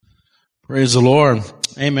Praise the Lord.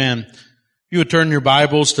 Amen. You would turn your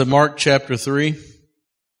Bibles to Mark chapter 3.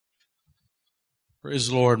 Praise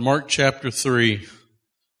the Lord. Mark chapter 3,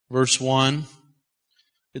 verse 1.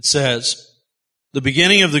 It says, the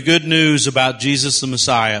beginning of the good news about Jesus the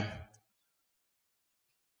Messiah.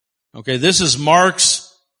 Okay, this is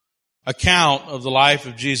Mark's account of the life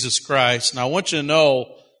of Jesus Christ. Now I want you to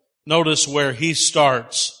notice where he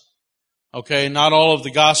starts. Okay, not all of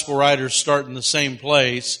the gospel writers start in the same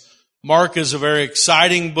place. Mark is a very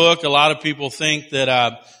exciting book. A lot of people think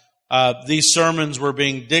that these sermons were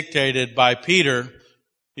being dictated by Peter,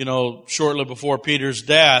 shortly before Peter's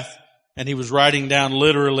death, and he was writing down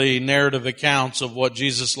literally narrative accounts of what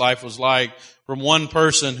Jesus' life was like from one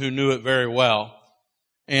person who knew it very well.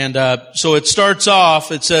 And so it starts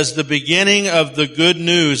off, it says, the beginning of the good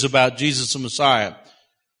news about Jesus the Messiah.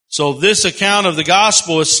 So this account of the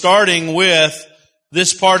gospel is starting with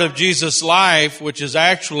this part of Jesus' life, which is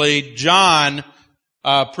actually John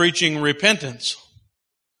preaching repentance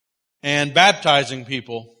and baptizing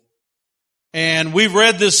people. And we've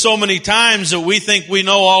read this so many times that we think we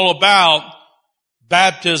know all about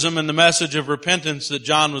baptism and the message of repentance that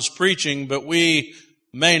John was preaching, but we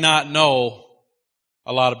may not know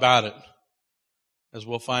a lot about it, as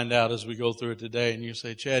we'll find out as we go through it today. And you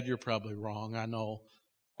say, Chad, you're probably wrong. I know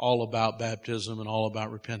all about baptism and all about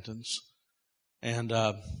repentance. And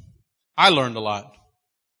I learned a lot.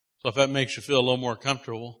 So if that makes you feel a little more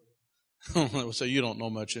comfortable, we'll say you don't know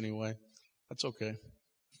much anyway. That's okay.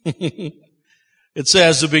 It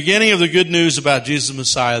says, the beginning of the good news about Jesus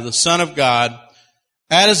Messiah, the Son of God,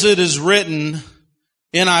 as it is written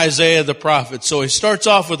in Isaiah the prophet. So he starts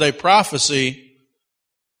off with a prophecy.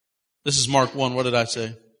 This is Mark 1. What did I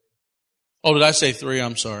say? Oh, did I say 3?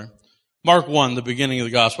 I'm sorry. Mark 1, the beginning of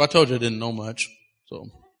the gospel. I told you I didn't know much. So,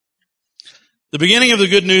 the beginning of the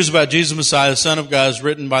good news about Jesus Messiah, the Son of God, is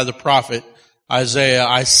written by the prophet Isaiah.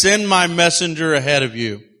 I send my messenger ahead of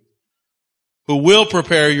you, who will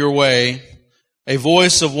prepare your way, a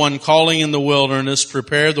voice of one calling in the wilderness,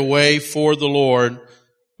 prepare the way for the Lord,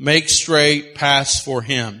 make straight paths for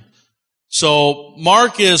him. So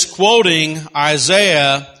Mark is quoting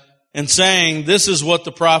Isaiah and saying, this is what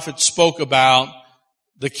the prophet spoke about.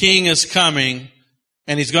 The king is coming,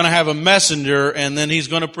 and he's going to have a messenger, and then he's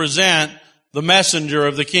going to present the messenger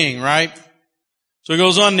of the king, right? So he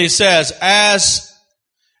goes on and he says,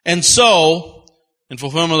 in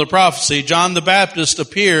fulfillment of the prophecy, John the Baptist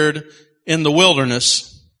appeared in the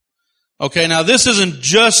wilderness. Okay, now this isn't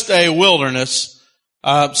just a wilderness.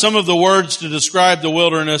 Some of the words to describe the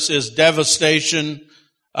wilderness is devastation.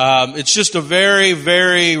 It's just a very,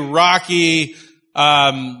 very rocky,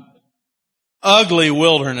 ugly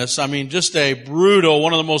wilderness. I mean, just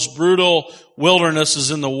one of the most brutal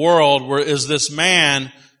wildernesses in the world is this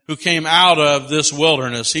man who came out of this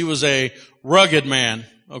wilderness. He was a rugged man.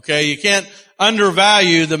 Okay. You can't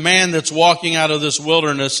undervalue the man that's walking out of this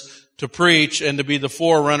wilderness to preach and to be the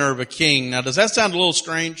forerunner of a king. Now, does that sound a little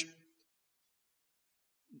strange?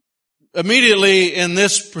 Immediately in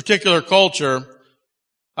this particular culture,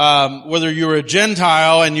 whether you were a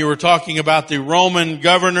Gentile and you were talking about the Roman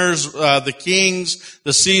governors, the kings,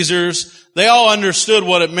 the Caesars, they all understood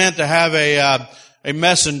what it meant to have a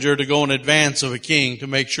messenger to go in advance of a king to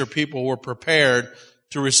make sure people were prepared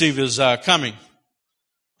to receive his coming.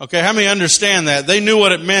 Okay, how many understand that? They knew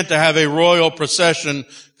what it meant to have a royal procession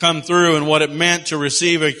come through and what it meant to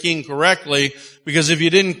receive a king correctly, because if you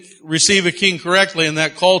didn't receive a king correctly in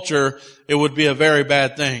that culture, it would be a very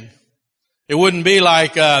bad thing. It wouldn't be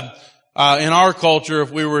like in our culture if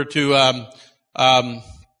we were to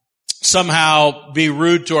somehow be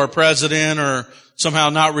rude to our president or somehow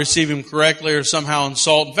not receive him correctly or somehow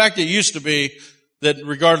insult. In fact, it used to be that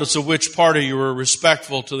regardless of which party, you were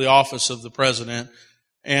respectful to the office of the president.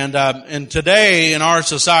 And today in our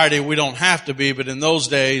society, we don't have to be, but in those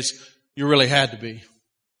days, you really had to be,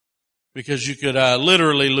 because you could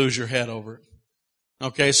literally lose your head over it.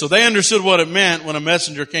 Okay, so they understood what it meant when a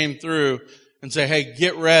messenger came through and say, hey,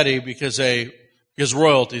 get ready because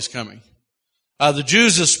royalty's coming. The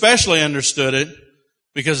Jews especially understood it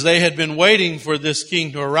because they had been waiting for this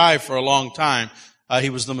king to arrive for a long time. He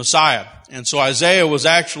was the Messiah. And so Isaiah was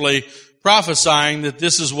actually prophesying that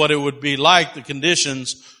this is what it would be like, the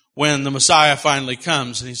conditions when the Messiah finally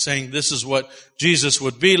comes. And he's saying this is what Jesus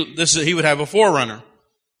would be. He would have a forerunner.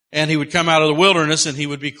 And he would come out of the wilderness and he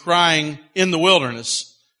would be crying in the wilderness.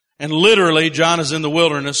 And literally, John is in the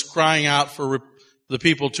wilderness crying out for the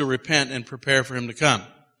people to repent and prepare for him to come.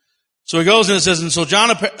 So he goes and it says, and so John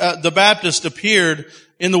the Baptist appeared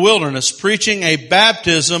in the wilderness preaching a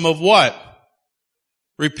baptism of what?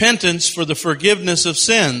 Repentance for the forgiveness of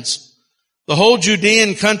sins. The whole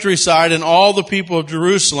Judean countryside and all the people of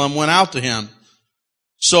Jerusalem went out to him.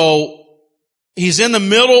 So he's in the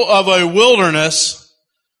middle of a wilderness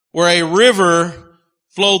where a river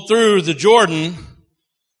flowed through the Jordan,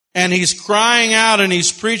 and he's crying out and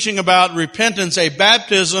he's preaching about repentance, a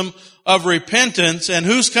baptism of repentance. And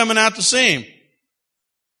who's coming out to see him?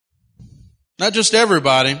 Not just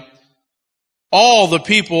everybody. All the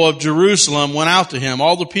people of Jerusalem went out to him.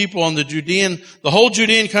 All the people on the whole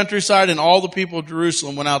Judean countryside and all the people of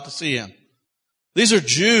Jerusalem went out to see him. These are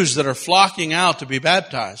Jews that are flocking out to be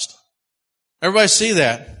baptized. Everybody see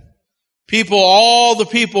that? All the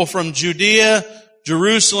people from Judea,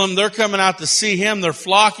 Jerusalem, they're coming out to see him. They're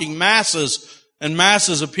flocking. Masses and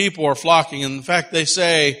masses of people are flocking. And in fact, they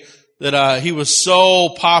say that he was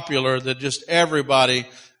so popular that just everybody...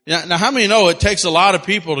 Now, how many know it takes a lot of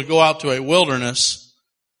people to go out to a wilderness?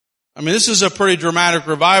 I mean, this is a pretty dramatic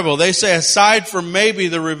revival. They say aside from maybe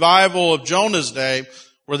the revival of Jonah's day,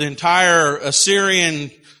 where the entire Assyrian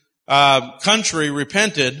country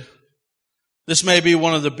repented, this may be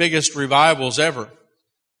one of the biggest revivals ever.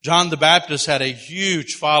 John the Baptist had a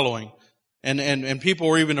huge following, and people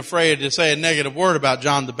were even afraid to say a negative word about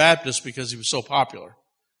John the Baptist because he was so popular.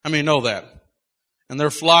 How many know that? And they're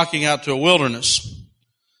flocking out to a wilderness.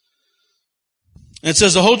 And it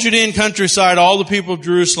says, the whole Judean countryside, all the people of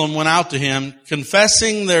Jerusalem went out to him,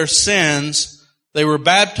 confessing their sins. They were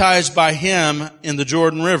baptized by him in the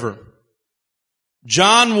Jordan River.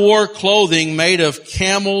 John wore clothing made of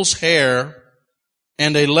camel's hair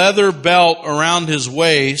and a leather belt around his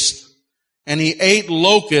waist, and he ate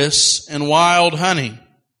locusts and wild honey.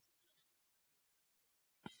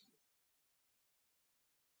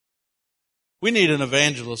 We need an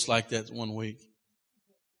evangelist like that one week.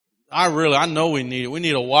 I know we need it. We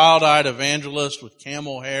need a wild-eyed evangelist with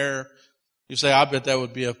camel hair. You say, I bet that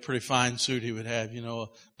would be a pretty fine suit he would have, a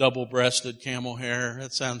double-breasted camel hair.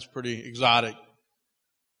 That sounds pretty exotic.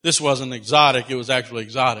 This wasn't exotic. It was actually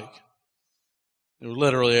exotic. It was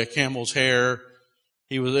literally a camel's hair.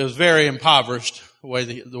 It was very impoverished the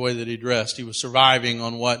way that he dressed. He was surviving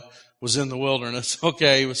on what was in the wilderness.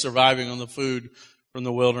 Okay, he was surviving on the food from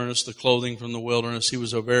the wilderness, the clothing from the wilderness. He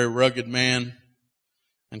was a very rugged man.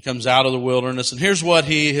 And comes out of the wilderness. And here's what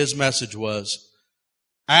his message was.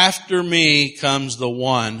 After me comes the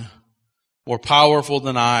one more powerful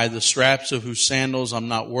than I, the straps of whose sandals I'm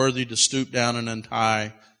not worthy to stoop down and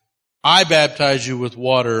untie. I baptize you with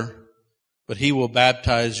water, but he will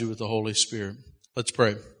baptize you with the Holy Spirit. Let's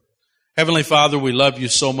pray. Heavenly Father, we love you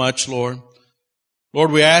so much, Lord. Lord,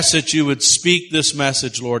 we ask that you would speak this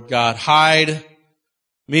message, Lord God. Hide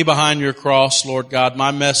me behind your cross, Lord God.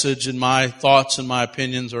 My message and my thoughts and my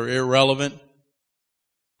opinions are irrelevant,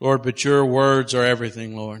 Lord, but your words are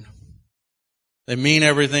everything, Lord. They mean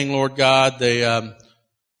everything, Lord God. They're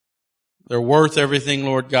worth everything,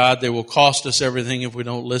 Lord God. They will cost us everything if we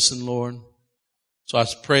don't listen, Lord. So I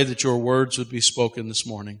pray that your words would be spoken this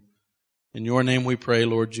morning. In your name we pray,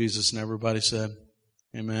 Lord Jesus. And everybody said,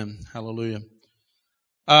 amen. Hallelujah.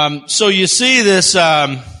 So you see this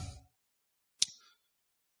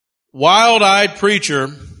wild-eyed preacher,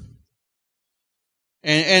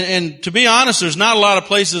 and to be honest, there's not a lot of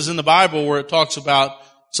places in the Bible where it talks about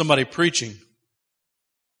somebody preaching.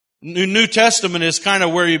 New Testament is kind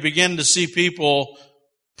of where you begin to see people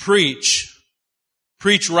preach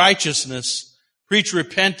righteousness, preach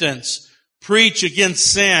repentance, preach against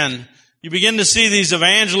sin. You begin to see these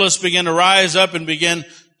evangelists begin to rise up and begin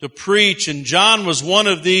to preach, and John was one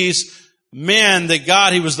of these men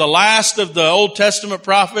that he was the last of the Old Testament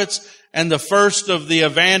prophets and the first of the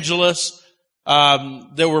evangelists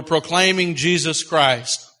that were proclaiming Jesus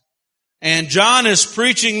Christ. And John is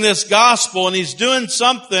preaching this gospel, and he's doing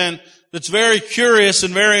something that's very curious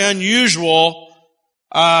and very unusual.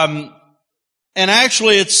 And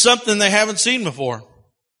actually, it's something they haven't seen before.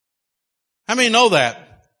 How many know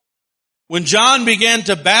that? When John began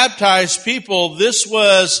to baptize people, this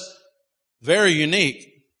was very unique.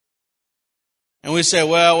 And we say,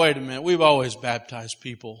 well, wait a minute, we've always baptized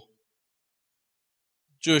people.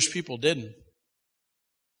 Jewish people didn't.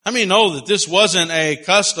 How many know that this wasn't a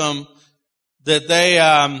custom that they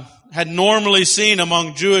had normally seen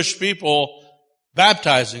among Jewish people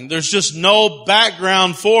baptizing? There's just no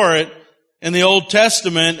background for it in the Old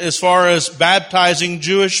Testament as far as baptizing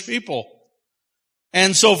Jewish people.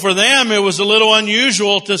 And so for them, it was a little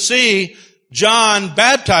unusual to see John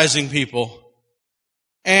baptizing people.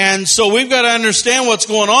 And so we've got to understand what's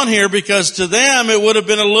going on here, because to them it would have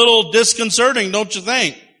been a little disconcerting, don't you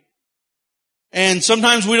think? And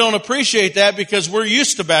sometimes we don't appreciate that because we're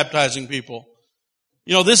used to baptizing people.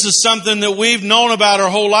 This is something that we've known about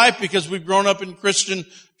our whole life because we've grown up in Christian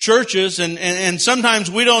churches, and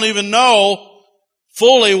sometimes we don't even know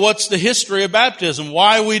fully what's the history of baptism,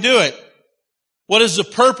 why we do it. What is the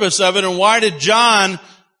purpose of it, and why did John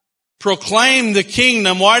proclaim the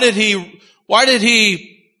kingdom? Why did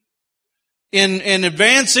he, in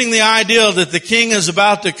advancing the idea that the king is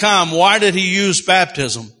about to come, why did he use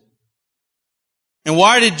baptism? And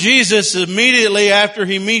why did Jesus, immediately after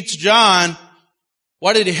he meets John,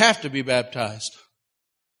 why did he have to be baptized?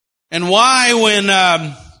 And why, when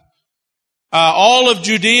all of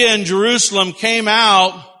Judea and Jerusalem came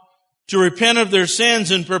out to repent of their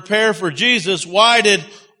sins and prepare for Jesus, why did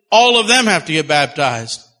all of them have to get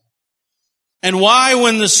baptized? And why,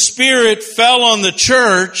 when the Spirit fell on the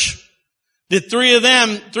church, did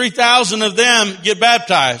 3,000 of them get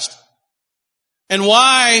baptized? And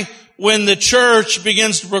why, when the church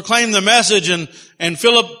begins to proclaim the message, and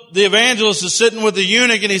Philip the evangelist is sitting with the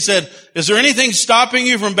eunuch, and he said, "Is there anything stopping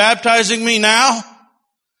you from baptizing me now?"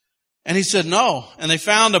 And he said, "No." And they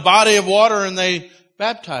found a body of water and they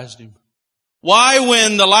baptized him. Why,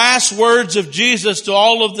 when the last words of Jesus to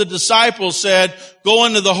all of the disciples said, "Go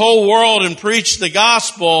into the whole world and preach the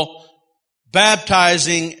gospel,"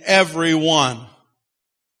 baptizing everyone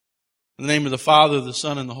in the name of the Father, the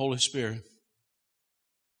Son, and the Holy Spirit?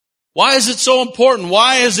 Why is it so important?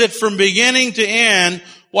 Why is it from beginning to end?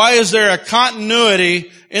 Why is there a continuity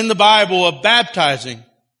in the Bible of baptizing?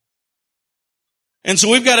 And so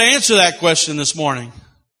we've got to answer that question this morning.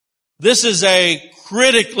 This is a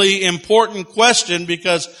critically important question,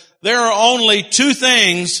 because there are only two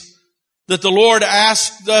things that the Lord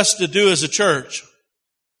asked us to do as a church.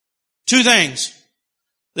 Two things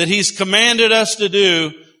that He's commanded us to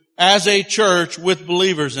do as a church with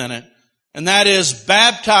believers in it. And that is,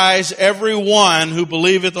 baptize everyone who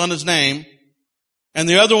believeth on His name. And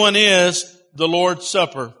the other one is the Lord's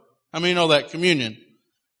Supper. How many know that? Communion.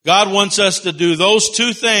 God wants us to do those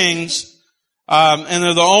two things, and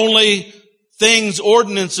they're the only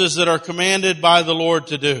ordinances that are commanded by the Lord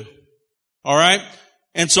to do. All right?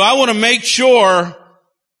 And so I want to make sure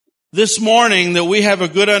this morning that we have a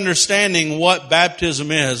good understanding what baptism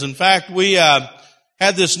is. In fact, we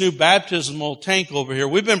had this new baptismal tank over here.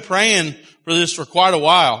 We've been praying for this for quite a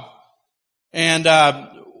while. And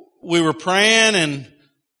we were praying,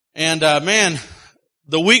 and man,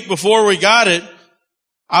 the week before we got it,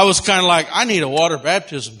 I was kind of like, I need a water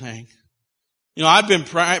baptism tank. You know, I've been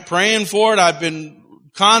praying for it. I've been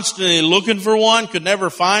constantly looking for one, could never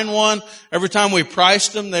find one. Every time we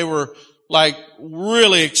priced them, they were like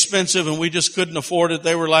really expensive, and we just couldn't afford it.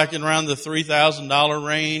 They were like in around the $3,000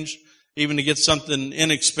 range, even to get something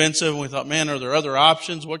inexpensive. And we thought, man, are there other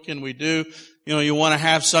options? What can we do? You know, you want to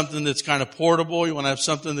have something that's kind of portable. You want to have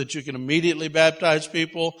something that you can immediately baptize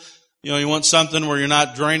people. You know, you want something where you're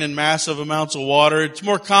not draining massive amounts of water. It's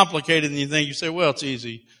more complicated than you think. You say, well, it's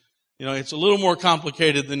easy. You know, it's a little more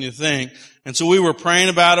complicated than you think. And so we were praying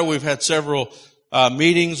about it. We've had several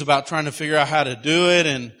meetings about trying to figure out how to do it.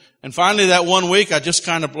 And finally that one week I just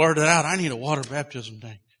kind of blurted out, I need a water baptism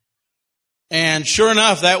tank. And sure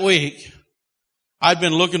enough, that week, I'd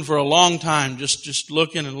been looking for a long time, just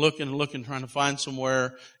looking and looking and looking, trying to find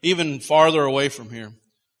somewhere even farther away from here.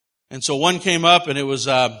 And so one came up, and it was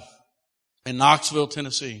in Knoxville,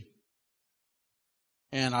 Tennessee.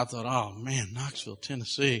 And I thought, oh man, Knoxville,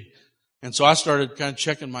 Tennessee. And so I started kind of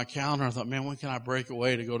checking my calendar. I thought, man, when can I break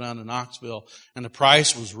away to go down to Knoxville? And the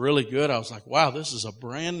price was really good. I was like, wow, this is a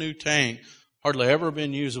brand new tank. Hardly ever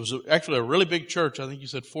been used. It was actually a really big church. I think you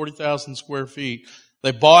said 40,000 square feet.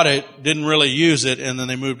 They bought it, didn't really use it, and then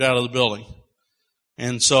they moved out of the building.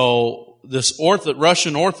 And so this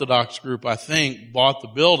Russian Orthodox group, I think, bought the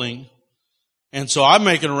building. And so I'm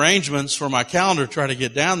making arrangements for my calendar to try to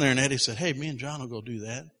get down there. And Eddie said, hey, me and John will go do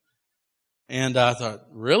that. And I thought,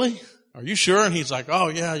 really? Are you sure? And he's like, oh,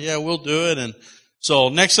 yeah, we'll do it. And so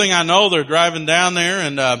next thing I know, they're driving down there,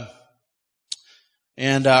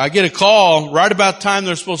 and I get a call right about the time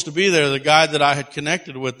they're supposed to be there. The guy that I had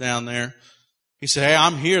connected with down there, he said, hey,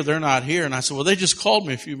 I'm here. They're not here. And I said, well, they just called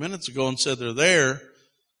me a few minutes ago and said they're there.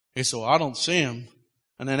 He said, well, I don't see them.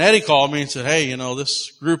 And then Eddie called me and said, hey, you know,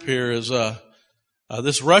 this group here is,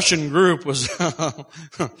 this Russian group was,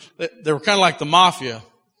 they were kind of like the mafia.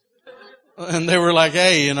 And they were like,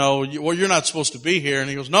 hey, you know, well, you're not supposed to be here. And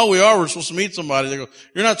he goes, no, we are. We're supposed to meet somebody. They go,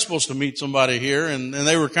 you're not supposed to meet somebody here. And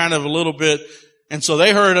they were kind of a little bit, and so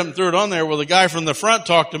they heard him and threw it on there. Well, the guy from the front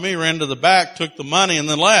talked to me, ran to the back, took the money, and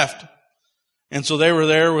then left. And so they were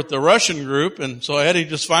there with the Russian group. And so Eddie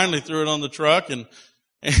just finally threw it on the truck, and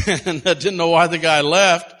I didn't know why the guy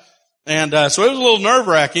left. And so it was a little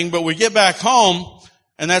nerve-wracking, but we get back home,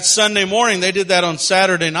 and that's Sunday morning. They did that on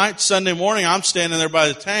Saturday night. Sunday morning, I'm standing there by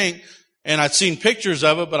the tank, And I'd seen pictures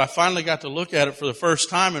of it, but I finally got to look at it for the first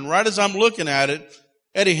time. And right as I'm looking at it,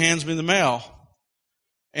 Eddie hands me the mail.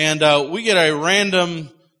 And we get a random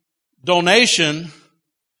donation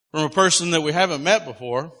from a person that we haven't met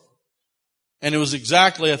before. And it was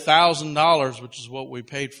exactly $1,000, which is what we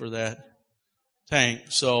paid for that tank.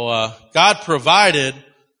 So God provided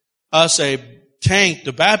us a tank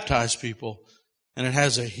to baptize people. And it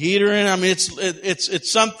has a heater in it. I mean,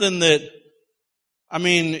 it's something that, I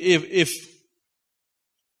mean, if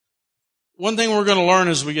one thing we're going to learn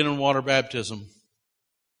as we get in water baptism,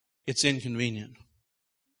 it's inconvenient.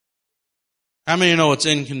 How many know it's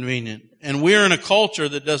inconvenient? And we're in a culture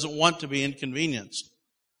that doesn't want to be inconvenienced.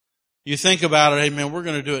 You think about it, hey man, we're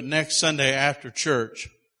going to do it next Sunday after church.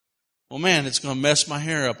 Well man, it's going to mess my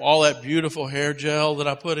hair up. All that beautiful hair gel that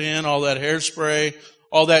I put in, all that hairspray,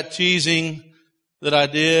 all that teasing that I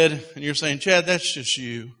did. And you're saying, Chad, that's just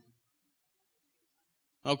you.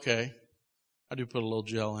 Okay. I do put a little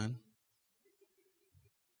gel in.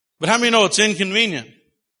 But how many know it's inconvenient?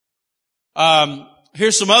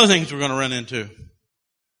 Here's some other things we're going to run into.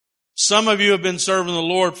 Some of you have been serving the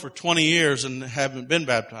Lord for 20 years and haven't been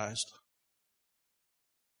baptized.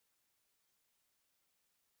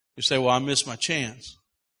 You say, well, I missed my chance.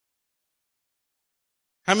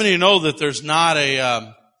 How many of you know that there's not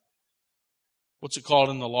a, what's it called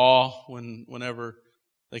in the law whenever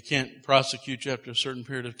they can't prosecute you after a certain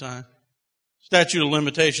period of time? Statute of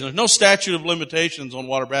limitation. There's no statute of limitations on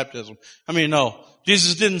water baptism. I mean, no.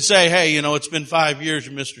 Jesus didn't say, hey, it's been 5 years,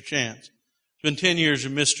 you missed your chance. It's been 10 years,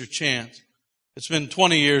 you missed your chance. It's been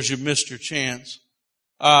 20 years, you missed your chance.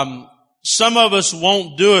 Some of us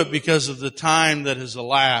won't do it because of the time that has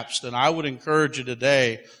elapsed. And I would encourage you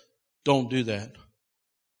today, don't do that.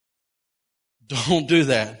 Don't do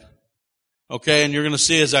that. Okay, and you're going to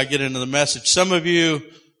see as I get into the message. Some of you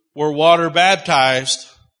were water baptized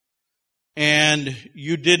and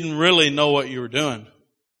you didn't really know what you were doing.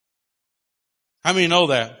 How many know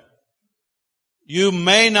that? You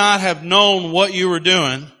may not have known what you were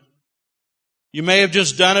doing. You may have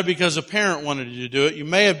just done it because a parent wanted you to do it. You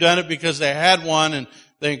may have done it because they had one and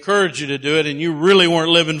they encouraged you to do it and you really weren't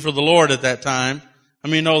living for the Lord at that time. How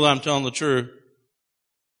many know that I'm telling the truth?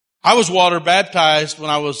 I was water baptized when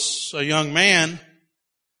I was a young man,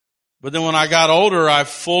 but then when I got older, I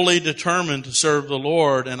fully determined to serve the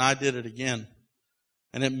Lord and I did it again.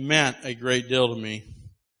 And it meant a great deal to me.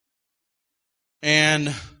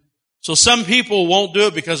 And so some people won't do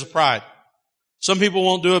it because of pride. Some people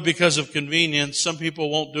won't do it because of convenience. Some people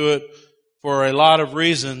won't do it for a lot of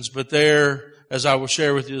reasons, but there, as I will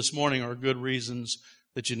share with you this morning, are good reasons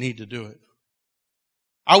that you need to do it.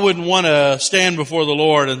 I wouldn't want to stand before the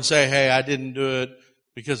Lord and say, hey, I didn't do it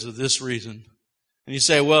because of this reason. And you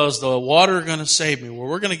say, well, is the water going to save me? Well,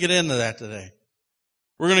 we're going to get into that today.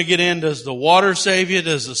 We're going to get into, does the water save you?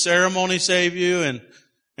 Does the ceremony save you? And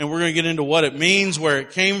we're going to get into what it means, where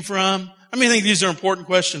it came from. I think these are important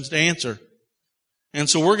questions to answer. And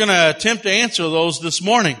so we're going to attempt to answer those this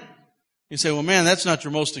morning. You say, well, man, that's not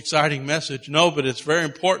your most exciting message. No, but it's a very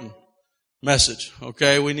important message.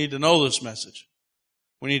 Okay, we need to know this message.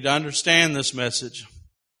 We need to understand this message.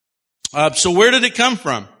 So where did it come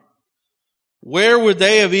from? Where would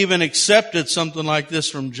they have even accepted something like this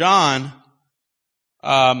from John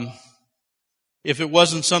if it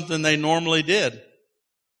wasn't something they normally did?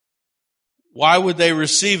 Why would they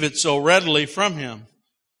receive it so readily from him?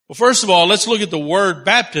 Well, first of all, let's look at the word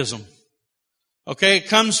baptism. Okay, it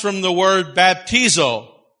comes from the word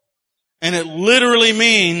baptizo. And it literally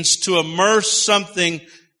means to immerse something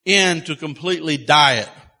in, to completely dye it.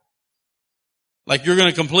 Like you're going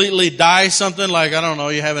to completely dye something, like, I don't know,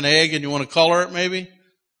 you have an egg and you want to color it maybe.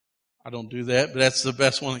 I don't do that, but that's the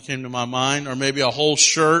best one that came to my mind. Or maybe a whole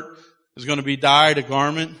shirt is going to be dyed, a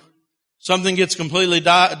garment. Something gets completely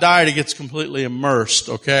dyed, it gets completely immersed,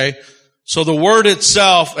 okay? So the word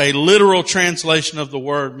itself, a literal translation of the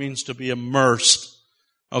word, means to be immersed.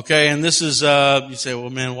 Okay, and this is, you say,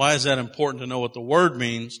 well man, why is that important to know what the word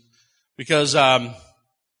means? Because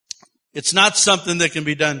it's not something that can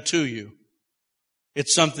be done to you.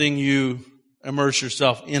 It's something you immerse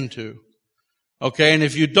yourself into. Okay, and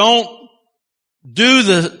if you don't do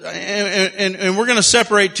and we're going to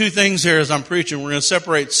separate two things here as I'm preaching. We're going to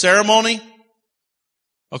separate ceremony.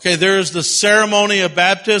 Okay, there's the ceremony of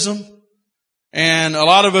baptism. And a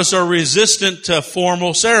lot of us are resistant to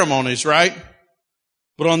formal ceremonies, right?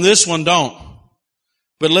 But on this one, don't.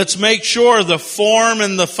 But let's make sure the form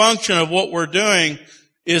and the function of what we're doing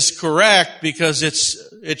is correct, because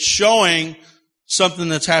it's showing something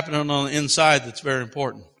that's happening on the inside that's very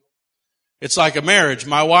important. It's like a marriage.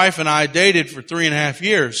 My wife and I dated for 3.5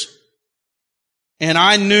 years. And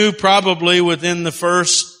I knew probably within the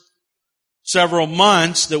first several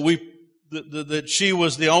months that she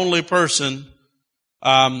was the only person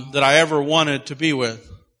that I ever wanted to be with.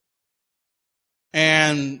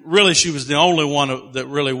 And really, she was the only one that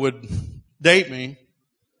really would date me.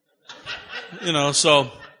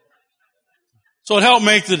 So it helped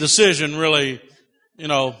make the decision really,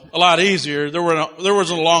 a lot easier. There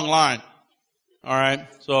was a long line. All right.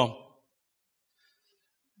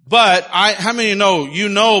 But how many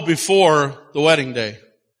know before the wedding day?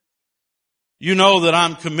 You know that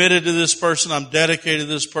I'm committed to this person. I'm dedicated to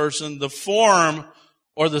this person. The form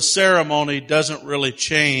or the ceremony doesn't really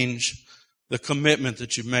change the commitment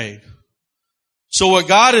that you've made. So what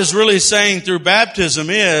God is really saying through baptism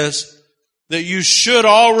is that you should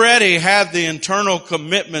already have the internal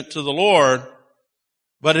commitment to the Lord,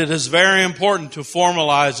 but it is very important to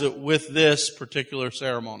formalize it with this particular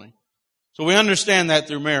ceremony. So we understand that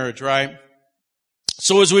through marriage, right?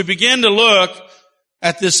 So as we begin to look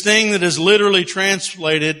at this thing that is literally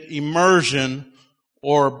translated immersion,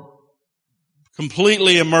 or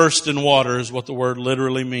completely immersed in water is what the word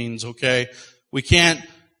literally means, okay? We can't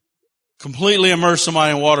completely immerse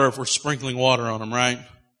somebody in water if we're sprinkling water on them, right?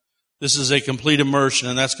 This is a complete immersion,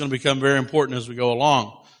 and that's going to become very important as we go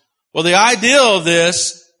along. Well, the idea of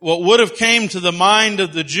this, what would have came to the mind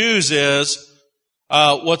of the Jews is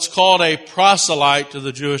what's called a proselyte to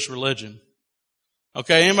the Jewish religion.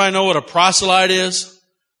 Okay, anybody know what a proselyte is?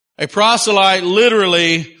 A proselyte,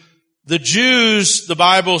 literally, the Jews, the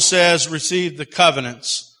Bible says, received the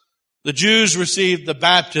covenants. The Jews received the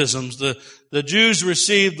baptisms. The Jews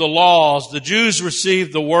received the laws. The Jews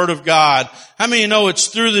received the Word of God. How many know it's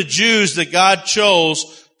through the Jews that God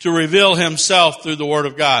chose to reveal Himself through the Word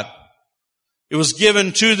of God? It was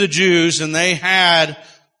given to the Jews, and they had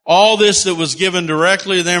all this that was given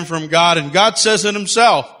directly to them from God. And God says it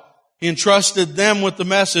Himself. He entrusted them with the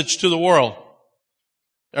message to the world.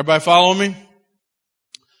 Everybody follow me?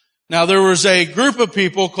 Now there was a group of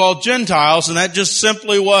people called Gentiles, and that just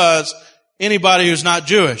simply was anybody who's not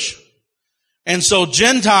Jewish. And so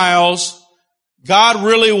Gentiles, God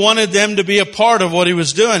really wanted them to be a part of what He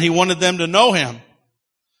was doing. He wanted them to know Him.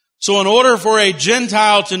 So in order for a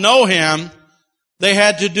Gentile to know Him, they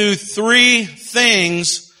had to do three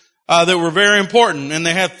things that were very important. And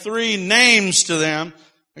they had three names to them.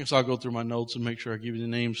 I guess I'll go through my notes and make sure I give you the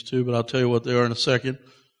names too, but I'll tell you what they are in a second.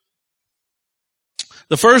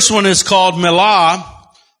 The first one is called Milah.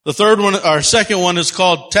 The second one is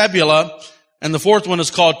called Tabula. And the fourth one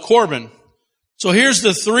is called Corban. So here's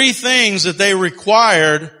the three things that they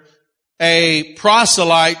required a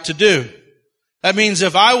proselyte to do. That means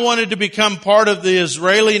if I wanted to become part of the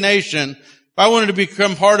Israeli nation, if I wanted to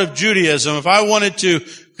become part of Judaism, if I wanted to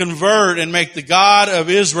convert and make the God of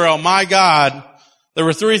Israel my God, there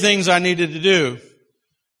were three things I needed to do.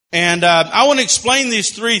 And I want to explain these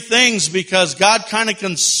three things because God kind of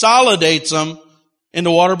consolidates them into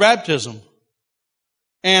water baptism.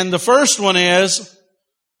 And the first one is,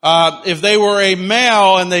 if they were a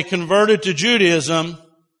male and they converted to Judaism,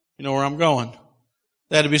 you know where I'm going,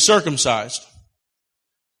 they had to be circumcised.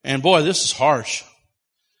 And boy, this is harsh.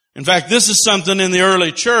 In fact, this is something in the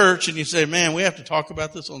early church, and you say, man, we have to talk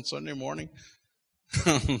about this on Sunday morning.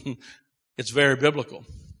 It's very biblical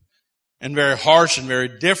and very harsh and very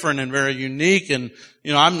different and very unique. And,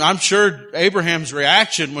 I'm sure Abraham's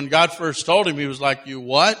reaction when God first told him, he was like, you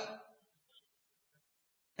what?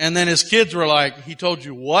 And then his kids were like, he told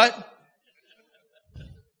you what?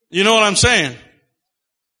 You know what I'm saying?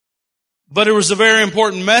 But it was a very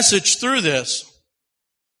important message through this.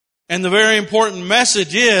 And the very important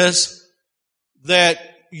message is that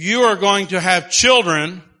you are going to have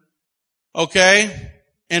children, okay?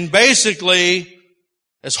 And basically,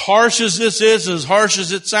 as harsh as this is, as harsh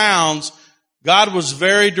as it sounds, God was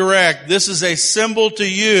very direct. This is a symbol to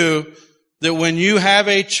you that when you have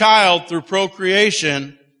a child through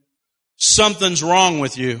procreation, something's wrong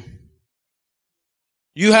with you.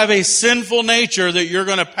 You have a sinful nature that you're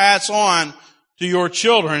going to pass on to your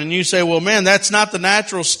children. And you say, well, man, that's not the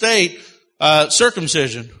natural state,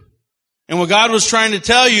 circumcision. And what God was trying to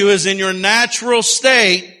tell you is in your natural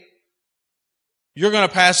state, you're going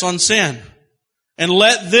to pass on sin. And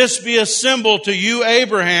let this be a symbol to you,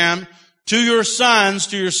 Abraham, to your sons,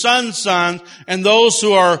 to your sons' sons, and those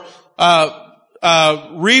who are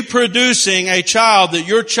reproducing a child, that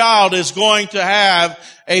your child is going to have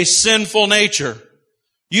a sinful nature.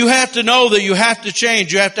 You have to know that you have to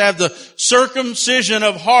change. You have to have the circumcision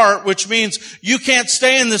of heart, which means you can't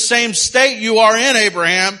stay in the same state you are in,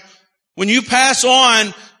 Abraham. When you pass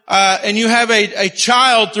on and you have a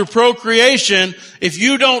child through procreation, if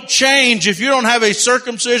you don't change, if you don't have a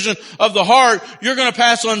circumcision of the heart, you're going to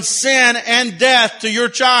pass on sin and death to your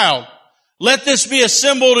child. Let this be a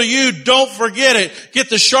symbol to you. Don't forget it. Get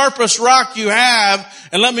the sharpest rock you have,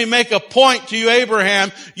 and let me make a point to you,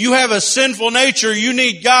 Abraham. You have a sinful nature. You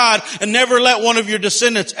need God, and never let one of your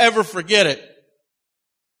descendants ever forget it.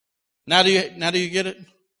 Now do you get it?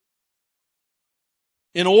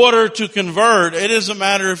 In order to convert, it doesn't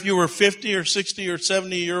matter if you were 50 or 60 or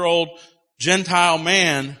 70-year-old Gentile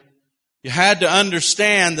man. You had to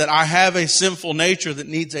understand that I have a sinful nature that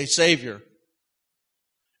needs a Savior.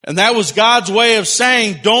 And that was God's way of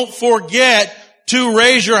saying, don't forget to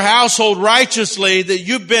raise your household righteously, that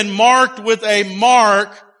you've been marked with a mark,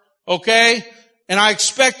 okay? And I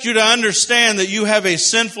expect you to understand that you have a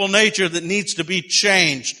sinful nature that needs to be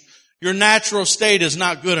changed. Your natural state is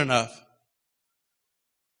not good enough.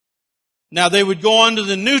 Now they would go on to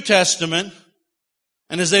the New Testament,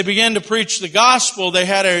 and as they began to preach the gospel, they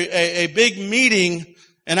had a big meeting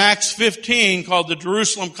in Acts 15 called the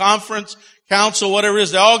Jerusalem Conference, Council, whatever it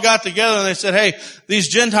is. They all got together and they said, hey, these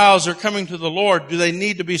Gentiles are coming to the Lord. Do they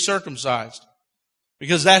need to be circumcised?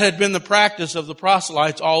 Because that had been the practice of the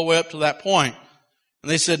proselytes all the way up to that point.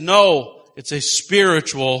 And they said, no, it's a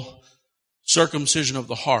spiritual circumcision of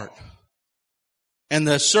the heart. And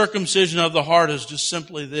the circumcision of the heart is just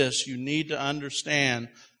simply this. You need to understand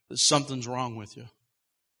that something's wrong with you.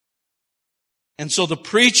 And so the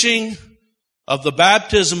preaching of the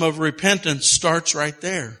baptism of repentance starts right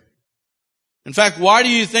there. In fact, why do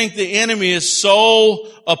you think the enemy is so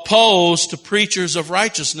opposed to preachers of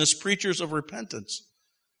righteousness, preachers of repentance?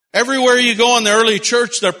 Everywhere you go in the early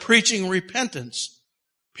church, they're preaching repentance.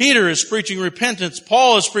 Peter is preaching repentance.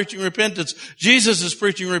 Paul is preaching repentance. Jesus is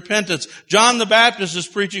preaching repentance. John the Baptist is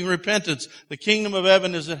preaching repentance. The kingdom of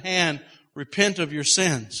heaven is at hand. Repent of your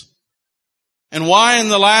sins. And why in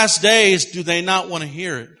the last days do they not want to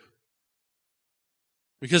hear it?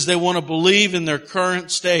 Because they want to believe in their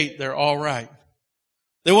current state they're all right.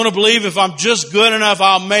 They want to believe if I'm just good enough,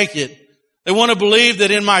 I'll make it. They want to believe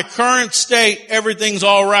that in my current state, everything's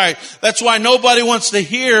all right. That's why nobody wants to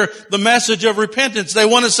hear the message of repentance. They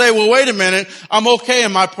want to say, well, wait a minute, I'm okay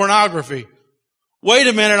in my pornography. Wait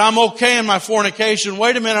a minute, I'm okay in my fornication.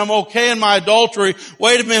 Wait a minute, I'm okay in my adultery.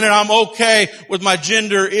 Wait a minute, I'm okay with my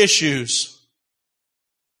gender issues.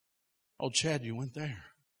 Oh, Chad, you went there.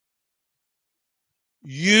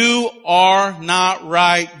 You are not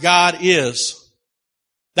right. God is.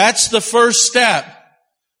 That's the first step.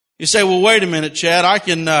 You say, well, wait a minute, Chad,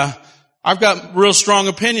 I've got real strong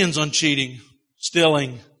opinions on cheating,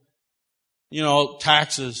 stealing,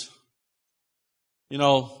 taxes. I'm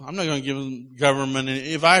not going to give them government.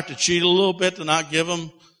 If I have to cheat a little bit to not give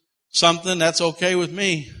them something, that's okay with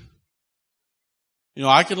me.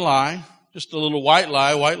 I can lie, just a little white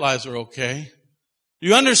lie. White lies are okay. Do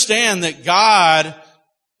you understand that God,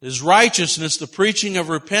 His righteousness, the preaching of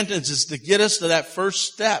repentance is to get us to that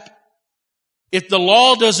first step? If the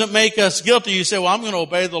law doesn't make us guilty, you say, well, I'm going to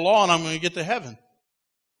obey the law and I'm going to get to heaven.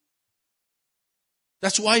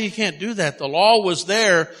 That's why you can't do that. The law was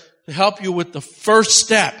there to help you with the first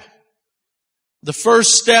step. The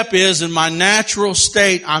first step is, in my natural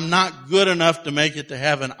state, I'm not good enough to make it to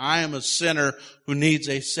heaven. I am a sinner who needs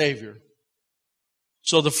a Savior.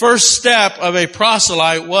 So the first step of a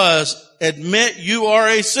proselyte was, admit you are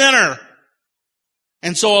a sinner.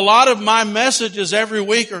 And so a lot of my messages every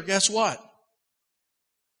week are, guess what?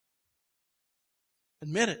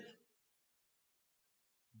 Admit it.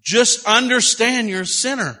 Just understand you're a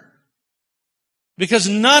sinner. Because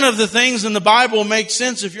none of the things in the Bible make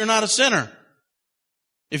sense if you're not a sinner.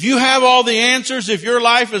 If you have all the answers, if your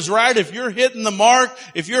life is right, if you're hitting the mark,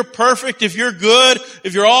 if you're perfect, if you're good,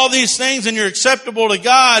 if you're all these things and you're acceptable to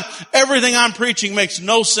God, everything I'm preaching makes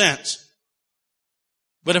no sense.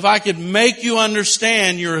 But if I could make you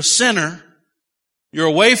understand you're a sinner, you're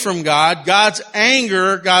away from God, God's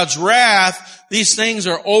anger, God's wrath, these things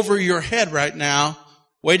are over your head right now,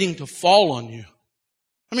 waiting to fall on you.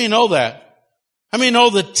 How many know that? How many know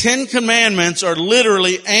the 10 Commandments are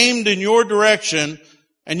literally aimed in your direction,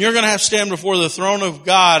 and you're going to have to stand before the throne of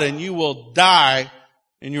God, and you will die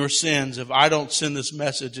in your sins if I don't send this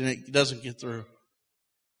message and it doesn't get through.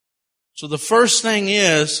 So the first thing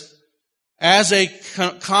is, as a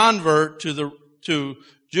convert to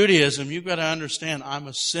Judaism, you've got to understand I'm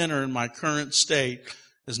a sinner in my current state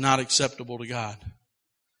is not acceptable to God.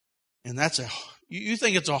 And you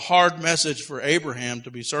think it's a hard message for Abraham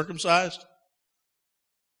to be circumcised?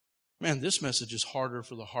 Man, this message is harder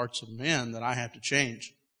for the hearts of men that I have to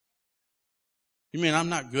change. You mean I'm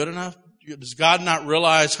not good enough? does God not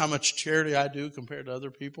realize how much charity I do compared to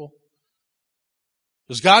other people?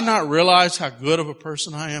 Does God not realize how good of a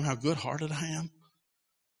person I am, how good-hearted I am?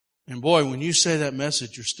 And boy, when you say that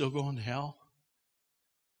message, you're still going to hell.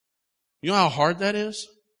 You know how hard that is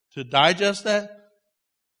to digest that?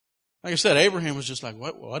 Like I said, Abraham was just like,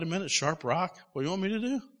 what a minute, sharp rock? What do you want me to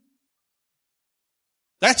do?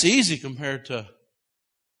 That's easy compared to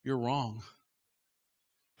you're wrong.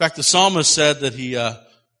 In fact, the psalmist said that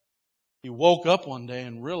he woke up one day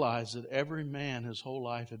and realized that every man his whole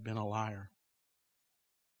life had been a liar.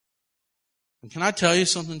 And can I tell you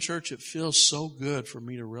something, church? It feels so good for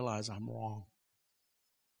me to realize I'm wrong.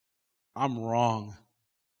 I'm wrong.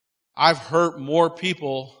 I've hurt more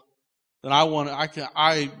people than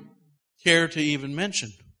I care to even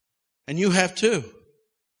mention. And you have too.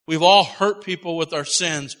 We've all hurt people with our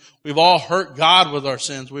sins. We've all hurt God with our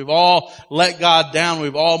sins. We've all let God down.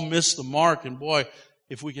 We've all missed the mark. And boy,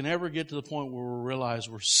 if we can ever get to the point where we realize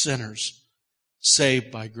we're sinners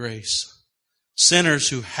saved by grace, sinners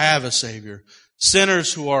who have a Savior,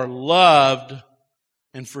 sinners who are loved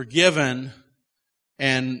and forgiven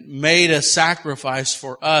and made a sacrifice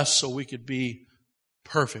for us so we could be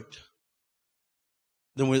perfect,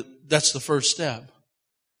 then that's the first step.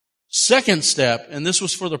 Second step, and this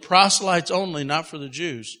was for the proselytes only, not for the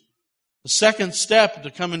Jews. The second step to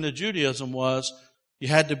come into Judaism was you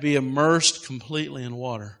had to be immersed completely in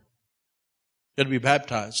water. You had to be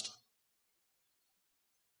baptized.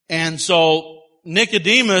 And so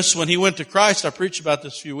Nicodemus, when he went to Christ, I preached about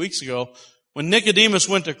this a few weeks ago, when Nicodemus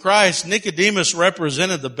went to Christ, Nicodemus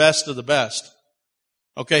represented the best of the best.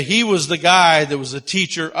 Okay, he was the guy that was the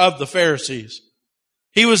teacher of the Pharisees.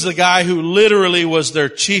 He was the guy who literally was their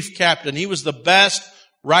chief captain. He was the best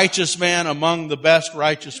righteous man among the best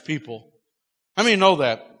righteous people. How many know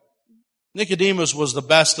that? Nicodemus was the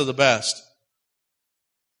best of the best.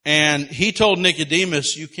 And he told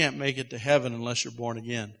Nicodemus, you can't make it to heaven unless you're born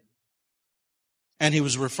again. And he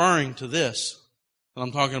was referring to this that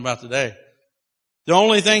I'm talking about today. The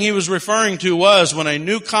only thing he was referring to was when a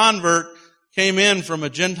new convert came in from a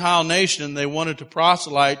Gentile nation and they wanted to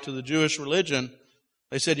proselyte to the Jewish religion,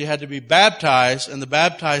 they said you had to be baptized, and the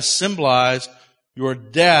baptized symbolized your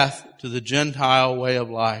death to the Gentile way of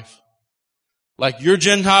life. Like your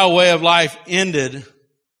Gentile way of life ended,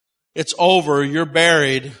 it's over, you're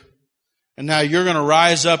buried, and now you're going to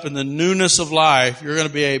rise up in the newness of life. You're going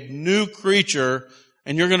to be a new creature,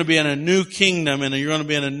 and you're going to be in a new kingdom, and you're going to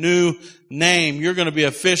be in a new name. You're going to be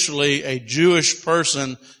officially a Jewish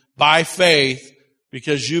person by faith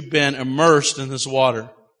because you've been immersed in this water.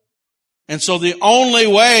 And so the only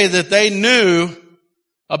way that they knew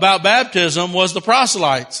about baptism was the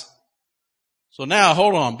proselytes. So now,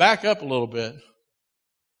 hold on, back up a little bit.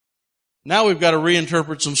 Now we've got to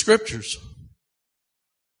reinterpret some scriptures.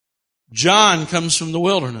 John comes from the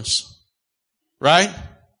wilderness, right?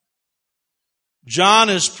 John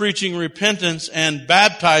is preaching repentance and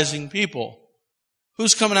baptizing people.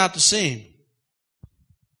 Who's coming out to see him?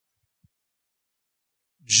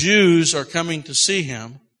 Jews are coming to see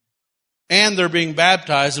him. And they're being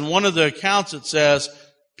baptized. And one of the accounts it says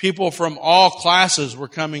people from all classes were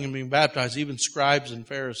coming and being baptized. Even scribes and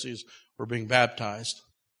Pharisees were being baptized.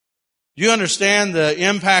 Do you understand the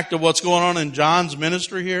impact of what's going on in John's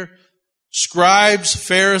ministry here? Scribes,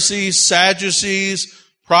 Pharisees, Sadducees,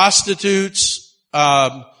 prostitutes.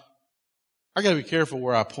 I got to be careful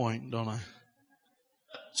where I point, don't I?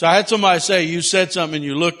 So I had somebody say, you said something and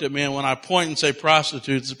you looked at me, and when I point and say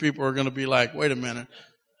prostitutes, the people are going to be like, wait a minute.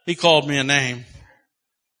 He called me a name.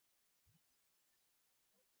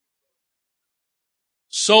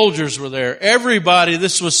 Soldiers were there. Everybody,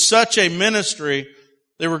 this was such a ministry.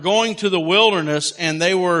 They were going to the wilderness and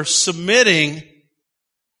they were submitting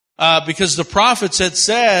because the prophets had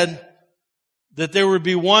said that there would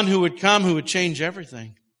be one who would come who would change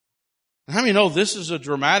everything. And how many know this is a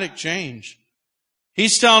dramatic change?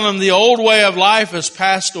 He's telling them the old way of life has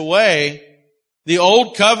passed away. The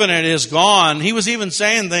old covenant is gone. He was even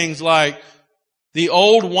saying things like, the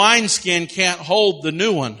old wineskin can't hold the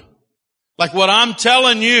new one. Like what I'm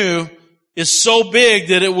telling you is so big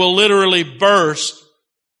that it will literally burst,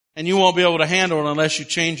 and you won't be able to handle it unless you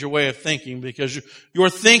change your way of thinking, because your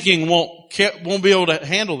thinking won't be able to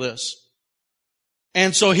handle this.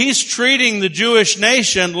 And so he's treating the Jewish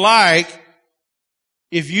nation like,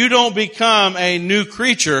 if you don't become a new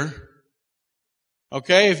creature,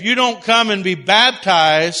 okay, if you don't come and be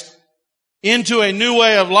baptized into a new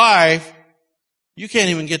way of life, you can't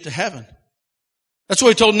even get to heaven. That's what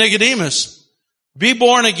he told Nicodemus. Be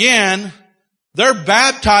born again. They're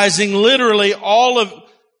baptizing literally all of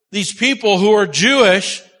these people who are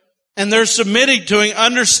Jewish And they're submitting to Him,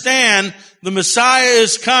 understand the Messiah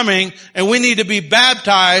is coming, and we need to be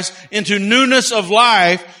baptized into newness of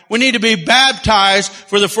life. We need to be baptized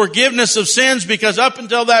for the forgiveness of sins, because up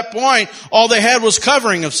until that point, all they had was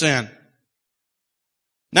covering of sin.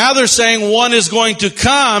 Now they're saying one is going to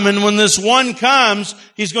come, and when this one comes,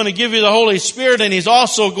 He's going to give you the Holy Spirit, and He's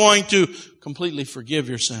also going to completely forgive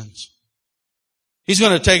your sins. He's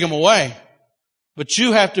going to take them away. But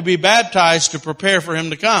you have to be baptized to prepare for Him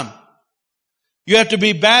to come. You have to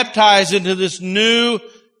be baptized into this new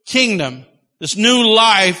kingdom, this new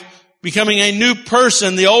life, becoming a new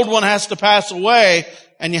person. The old one has to pass away,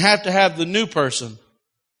 and you have to have the new person.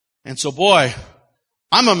 And so, boy,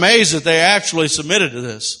 I'm amazed that they actually submitted to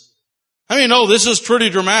this. I mean, no, this is pretty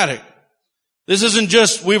dramatic. This isn't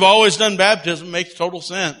just, we've always done baptism, it makes total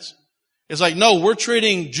sense. It's like, no, we're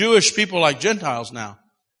treating Jewish people like Gentiles now.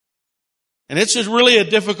 And it's just really a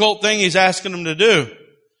difficult thing He's asking them to do.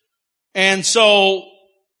 And so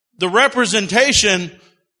the representation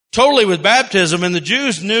totally with baptism, and the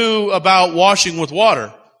Jews knew about washing with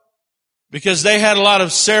water because they had a lot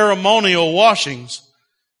of ceremonial washings.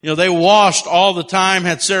 You know, they washed all the time,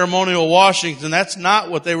 had ceremonial washings, and that's not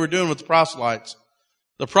what they were doing with the proselytes.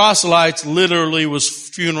 The proselytes literally was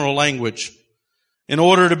funeral language. In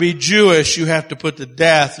order to be Jewish, you have to put to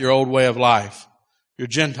death your old way of life, your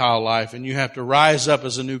Gentile life, and you have to rise up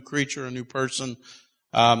as a new creature, a new person.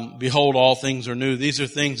 Behold, all things are new. These are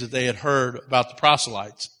things that they had heard about the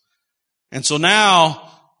proselytes. And so now,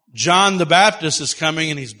 John the Baptist is coming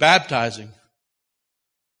and he's baptizing.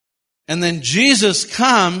 And then Jesus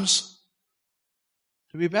comes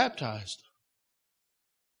to be baptized.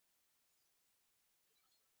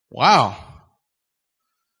 Wow.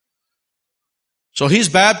 So he's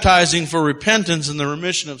baptizing for repentance and the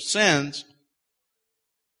remission of sins.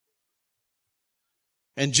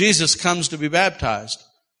 And Jesus comes to be baptized.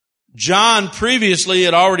 John previously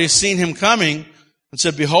had already seen Him coming and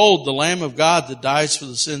said, behold, the Lamb of God that dies for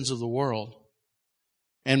the sins of the world.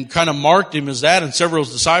 And kind of marked Him as that. And several of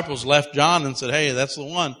His disciples left John and said, hey, that's the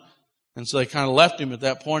one. And so they kind of left Him at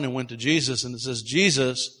that point and went to Jesus. And it says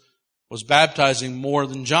Jesus was baptizing more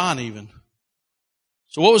than John even.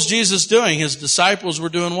 So what was Jesus doing? His disciples were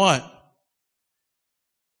doing what?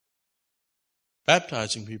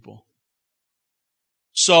 Baptizing people.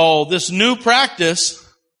 So this new practice,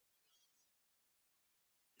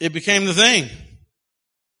 it became the thing.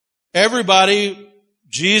 Everybody,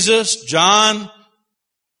 Jesus, John,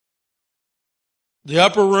 the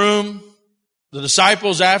upper room, the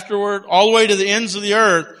disciples afterward, all the way to the ends of the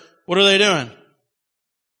earth, what are they doing?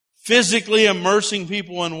 Physically immersing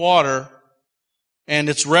people in water, and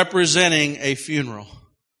it's representing a funeral.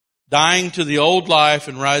 Dying to the old life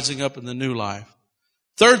and rising up in the new life.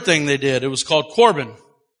 Third thing they did, it was called Corban.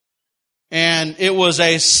 And it was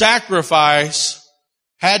a sacrifice,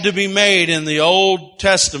 had to be made in the Old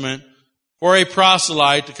Testament for a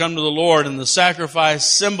proselyte to come to the Lord. And the sacrifice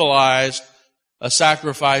symbolized a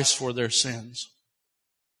sacrifice for their sins.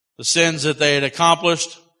 The sins that they had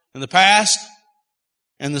accomplished in the past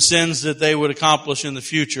and the sins that they would accomplish in the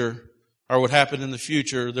future, or would happen in the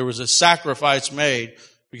future. There was a sacrifice made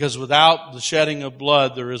because without the shedding of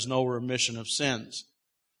blood, there is no remission of sins.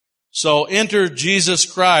 So enter Jesus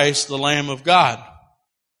Christ, the Lamb of God.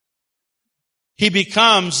 He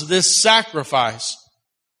becomes this sacrifice.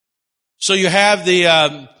 So you have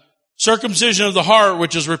the circumcision of the heart,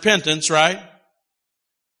 which is repentance, right?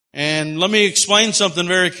 And let me explain something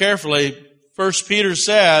very carefully. 1 Peter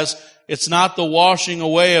says it's not the washing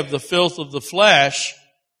away of the filth of the flesh,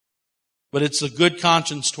 but it's a good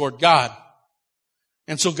conscience toward God.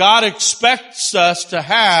 And so God expects us to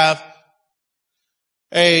have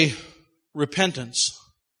a repentance.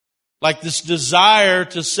 Like this desire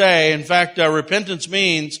to say, in fact, repentance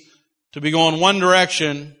means to be going one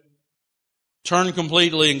direction, turn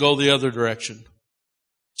completely and go the other direction.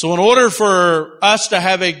 So in order for us to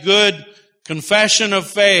have a good confession of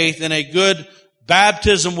faith and a good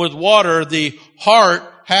baptism with water, the heart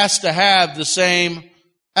has to have the same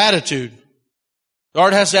attitude. The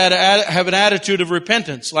heart has to have an attitude of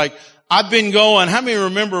repentance. Like, I've been going, how many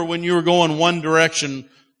remember when you were going one direction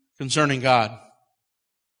concerning God?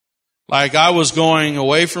 Like I was going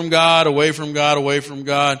away from God, away from God, away from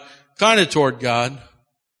God, kind of toward God.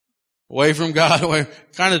 Away from God, away,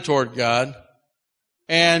 kind of toward God.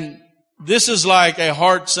 And this is like a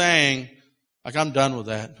heart saying, like, I'm done with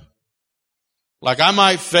that. Like I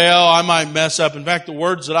might fail, I might mess up. In fact, the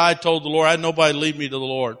words that I told the Lord, I had nobody lead me to the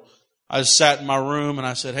Lord. I just sat in my room and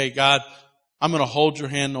I said, hey God, I'm going to hold your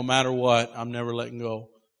hand no matter what. I'm never letting go.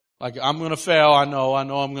 Like I'm going to fail. I know I'm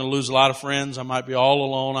going to lose a lot of friends. I might be all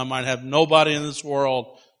alone. I might have nobody in this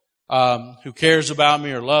world. who cares about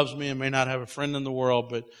me or loves me and may not have a friend in the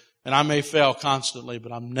world, and I may fail constantly,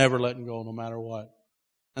 but I'm never letting go no matter what.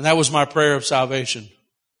 And that was my prayer of salvation.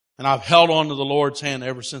 And I've held on to the Lord's hand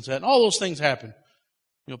ever since that. And all those things happened.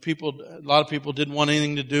 A lot of people didn't want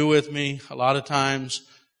anything to do with me. A lot of times,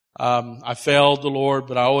 I failed the Lord,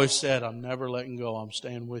 but I always said, I'm never letting go. I'm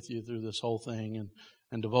staying with you through this whole thing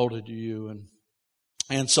and devoted to you.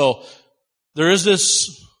 And so there is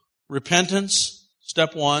this repentance,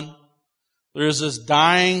 step one. There is this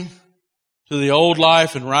dying to the old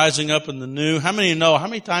life and rising up in the new. How many know? How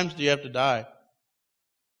many times do you have to die?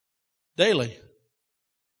 Daily.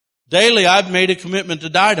 Daily, I've made a commitment to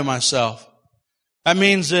die to myself. That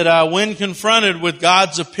means that when confronted with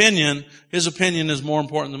God's opinion, His opinion is more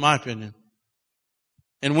important than my opinion.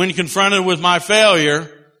 And when confronted with my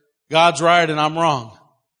failure, God's right and I'm wrong.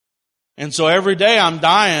 And so every day I'm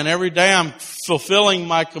dying. Every day I'm fulfilling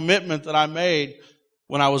my commitment that I made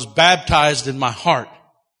when I was baptized in my heart.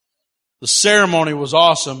 The ceremony was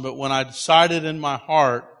awesome, but when I decided in my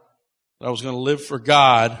heart that I was going to live for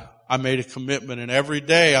God, I made a commitment. And every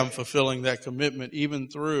day I'm fulfilling that commitment, even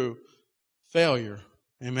through failure.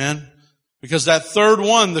 Amen? Because that third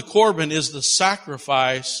one, the Corban, is the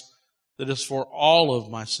sacrifice that is for all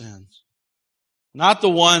of my sins. Not the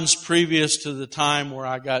ones previous to the time where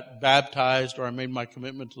I got baptized or I made my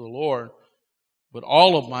commitment to the Lord, but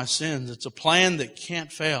all of my sins. It's a plan that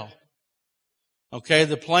can't fail. Okay,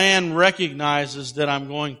 the plan recognizes that I'm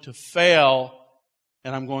going to fail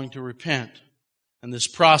and I'm going to repent. And this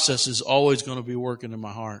process is always going to be working in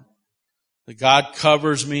my heart. That God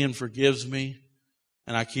covers me and forgives me.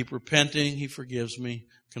 And I keep repenting, He forgives me.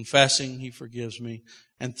 Confessing, He forgives me.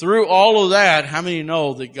 And through all of that, how many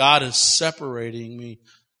know that God is separating me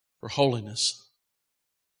for holiness?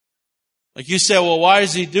 Like you say, well, why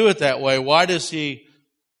does He do it that way? Why does He,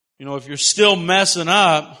 if you're still messing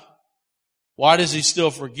up, why does He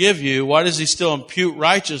still forgive you? Why does He still impute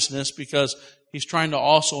righteousness? Because He's trying to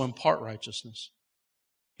also impart righteousness.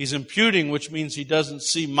 He's imputing, which means He doesn't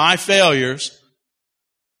see my failures.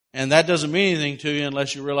 And that doesn't mean anything to you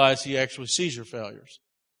unless you realize He actually sees your failures.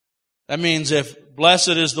 That means if blessed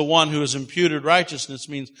is the one who is imputed righteousness,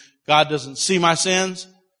 means God doesn't see my sins.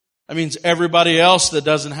 That means everybody else that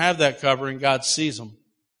doesn't have that covering, God sees them.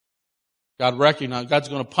 God recognizes, God's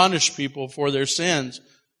going to punish people for their sins,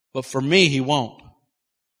 but for me, He won't.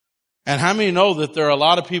 And how many know that there are a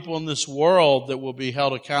lot of people in this world that will be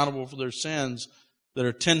held accountable for their sins that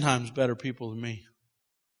are 10 times better people than me?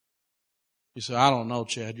 You say, I don't know,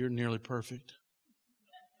 Chad, you're nearly perfect.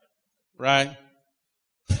 Right?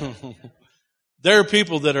 There are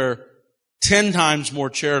people that are 10 times more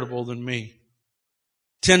charitable than me.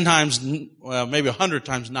 10 times, well, maybe 100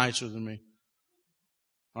 times nicer than me.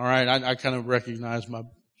 All right, I kind of recognize my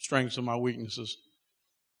strengths and my weaknesses.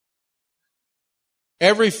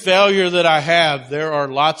 Every failure that I have, there are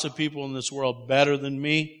lots of people in this world better than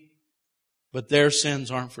me, but their sins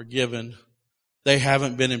aren't forgiven. They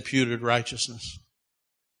haven't been imputed righteousness.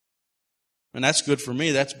 And that's good for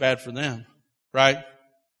me. That's bad for them. Right?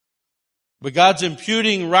 But God's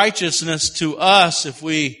imputing righteousness to us if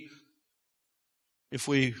we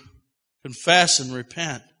confess and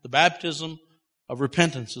repent. The baptism of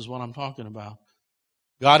repentance is what I'm talking about.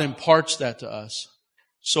 God imparts that to us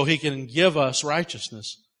so He can give us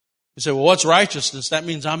righteousness. You say, well, what's righteousness? That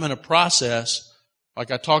means I'm in a process, like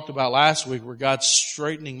I talked about last week, where God's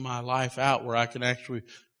straightening my life out, where I can actually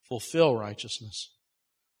fulfill righteousness.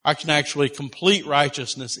 I can actually complete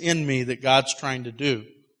righteousness in me that God's trying to do.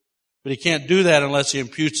 But He can't do that unless He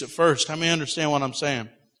imputes it first. How many understand what I'm saying?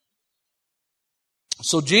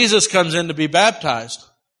 So Jesus comes in to be baptized.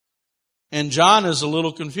 And John is a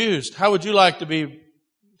little confused. How would you like to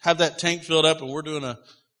have that tank filled up and we're doing a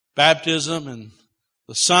baptism and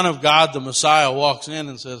the Son of God, the Messiah, walks in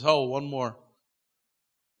and says, oh, one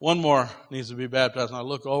more needs to be baptized. And I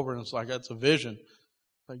look over and it's like, that's a vision.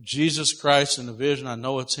 Like Jesus Christ in the vision, I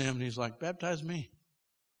know it's Him. And He's like, baptize me.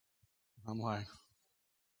 I'm like,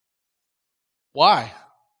 why?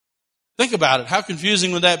 Think about it. How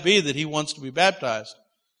confusing would that be that He wants to be baptized?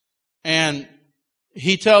 And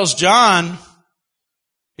He tells John,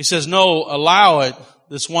 He says, no, allow it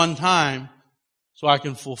this one time so I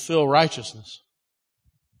can fulfill righteousness.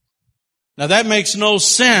 Now that makes no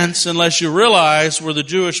sense unless you realize where the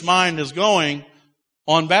Jewish mind is going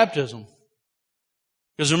on baptism.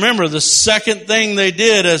 Because remember, the second thing they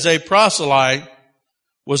did as a proselyte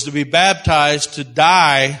was to be baptized to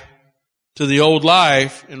die to the old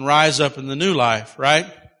life and rise up in the new life, right?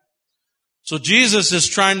 So Jesus is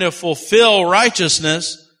trying to fulfill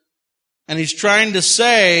righteousness, and He's trying to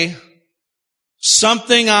say,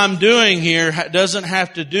 something I'm doing here doesn't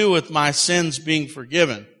have to do with my sins being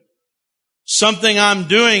forgiven. Something I'm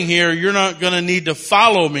doing here, you're not going to need to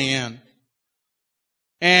follow me in.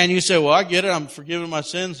 And you say, well, I get it. I'm forgiven my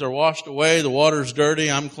sins. They're washed away. The water's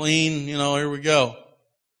dirty. I'm clean. Here we go.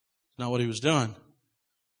 That's not what he was doing.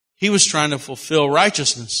 He was trying to fulfill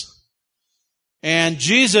righteousness. And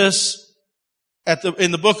Jesus,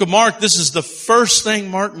 in the book of Mark, this is the first thing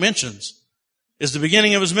Mark mentions, is the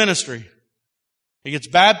beginning of his ministry. He gets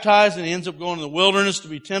baptized and he ends up going to the wilderness to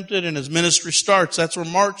be tempted, and his ministry starts. That's where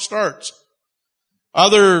Mark starts.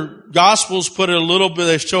 Other Gospels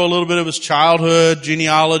they show a little bit of his childhood,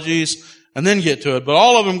 genealogies, and then get to it. But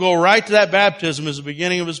all of them go right to that baptism as the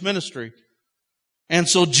beginning of his ministry. And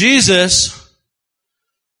so Jesus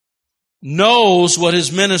knows what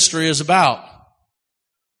his ministry is about.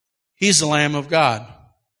 He's the Lamb of God.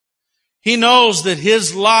 He knows that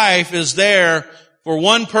his life is there for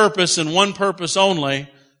one purpose and one purpose only,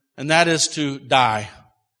 and that is to die.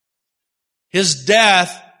 His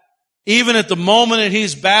death, even at the moment that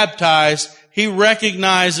he's baptized, he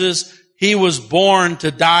recognizes he was born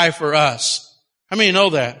to die for us. How many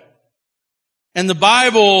know that? And the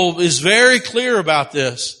Bible is very clear about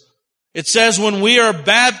this. It says when we are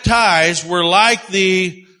baptized, we're like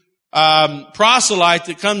the proselyte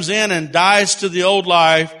that comes in and dies to the old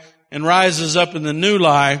life and rises up in the new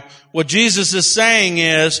life. What Jesus is saying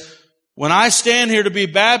is, when I stand here to be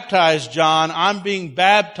baptized, John, I'm being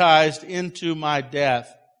baptized into my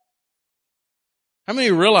death. How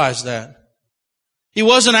many realize that? He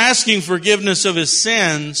wasn't asking forgiveness of his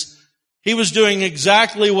sins. He was doing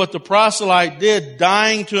exactly what the proselyte did,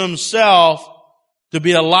 dying to himself to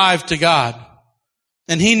be alive to God.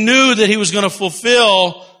 And he knew that he was going to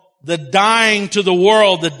fulfill the dying to the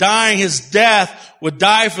world, his death would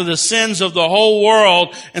die for the sins of the whole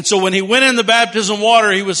world. And so when he went in the baptism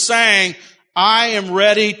water, he was saying, I am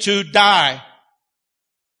ready to die.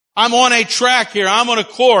 I'm on a track here. I'm on a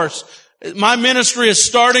course. My ministry is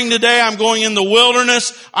starting today. I'm going in the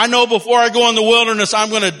wilderness. I know before I go in the wilderness,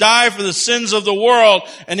 I'm going to die for the sins of the world.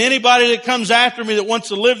 And anybody that comes after me that wants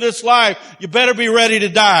to live this life, you better be ready to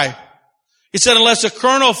die. He said, unless a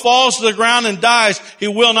kernel falls to the ground and dies, he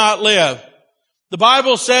will not live. The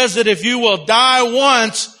Bible says that if you will die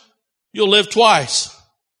once, you'll live twice.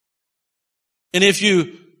 And if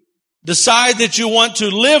you decide that you want to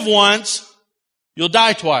live once, you'll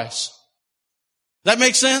die twice. Does that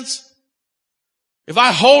make sense? If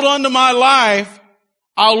I hold on to my life,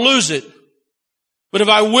 I'll lose it. But if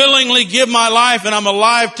I willingly give my life and I'm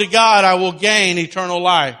alive to God, I will gain eternal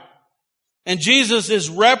life. And Jesus is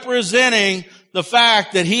representing the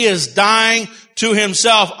fact that he is dying to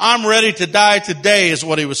himself. I'm ready to die today is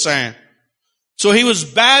what he was saying. So he was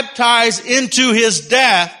baptized into his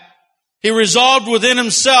death. He resolved within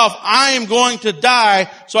himself, I am going to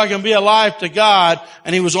die so I can be alive to God.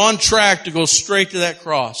 And he was on track to go straight to that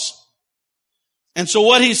cross. And so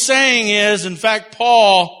what he's saying is, in fact,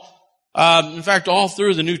 Paul, all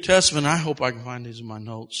through the New Testament, I hope I can find these in my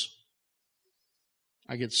notes.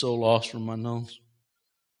 I get so lost from my notes.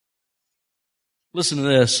 Listen to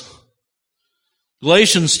this.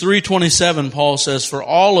 Galatians 3:27, Paul says, for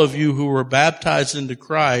all of you who were baptized into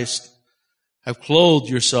Christ have clothed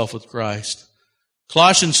yourself with Christ.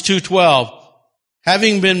 Colossians 2:12,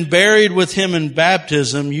 having been buried with him in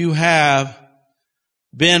baptism, you have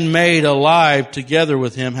been made alive together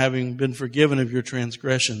with him, having been forgiven of your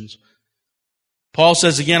transgressions. Paul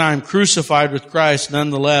says again, I am crucified with Christ,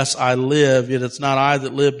 nonetheless I live, yet it's not I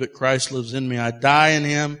that live, but Christ lives in me. I die in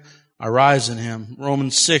him, I rise in him.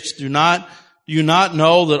 Romans 6, do you not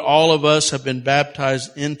know that all of us have been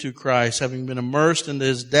baptized into Christ, having been immersed into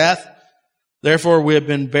his death? Therefore we have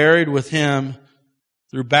been buried with him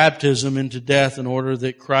through baptism into death, in order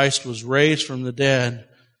that Christ was raised from the dead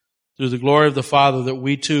through the glory of the Father, that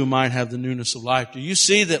we too might have the newness of life. Do you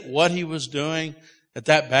see that what he was doing at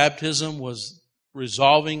that baptism was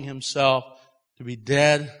resolving himself to be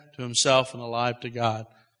dead to himself and alive to God?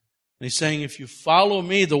 And he's saying, if you follow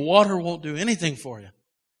me, the water won't do anything for you.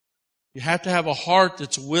 You have to have a heart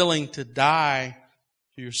that's willing to die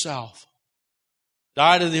to yourself.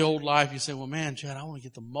 Die to the old life. You say, well, man, Chad, I want to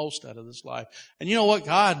get the most out of this life. And you know what?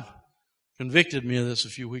 God convicted me of this a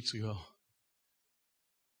few weeks ago.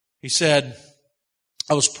 He said,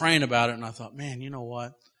 I was praying about it and I thought, man, you know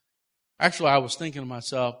what? Actually, I was thinking to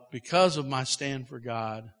myself, because of my stand for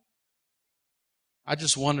God, I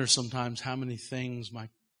just wonder sometimes how many things my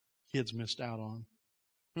kids missed out on.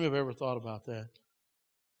 Who have ever thought about that?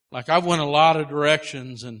 Like I've went a lot of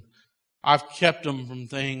directions and I've kept them from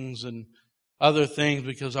things, and other things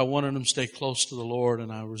because I wanted them to stay close to the Lord,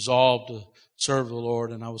 and I resolved to serve the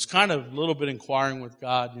Lord. And I was kind of a little bit inquiring with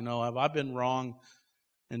God, have I been wrong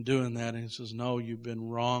in doing that? And He says, no, you've been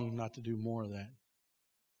wrong not to do more of that.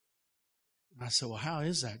 And I said, well, how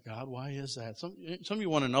is that, God? Why is that? Some of you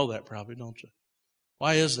want to know that probably, don't you?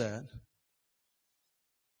 Why is that?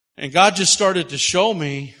 And God just started to show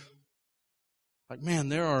me, like, man,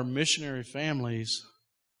 there are missionary families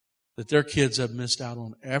that their kids have missed out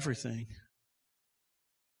on everything.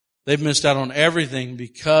 They've missed out on everything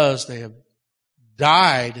because they have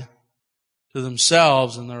died to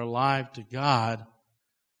themselves and they're alive to God.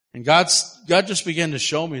 And God just began to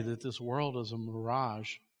show me that this world is a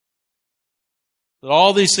mirage. That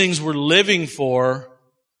all these things we're living for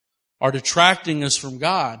are detracting us from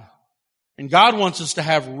God. And God wants us to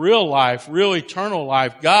have real life, real eternal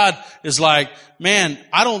life. God is like, man,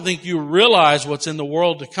 I don't think you realize what's in the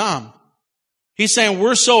world to come. He's saying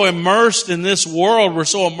we're so immersed in this world, we're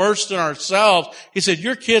so immersed in ourselves. He said,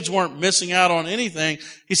 your kids weren't missing out on anything.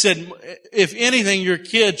 He said, if anything, your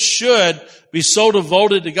kids should be so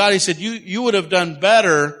devoted to God. He said, you would have done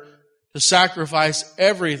better to sacrifice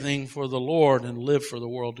everything for the Lord and live for the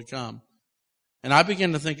world to come. And I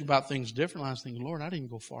began to think about things differently. I was thinking, Lord, I didn't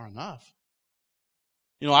go far enough.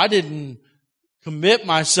 I didn't commit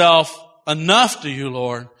myself enough to you,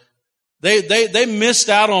 Lord. They missed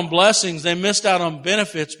out on blessings. They missed out on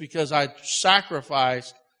benefits because I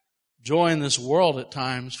sacrificed joy in this world at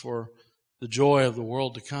times for the joy of the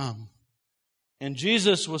world to come. And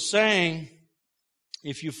Jesus was saying,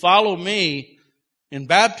 if you follow me in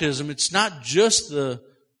baptism, it's not just the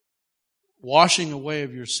washing away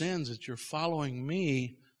of your sins, it's you're following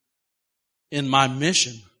me in my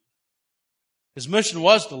mission. His mission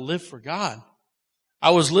was to live for God.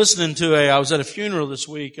 I was at a funeral this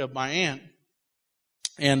week of my aunt,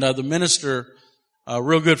 and the minister, a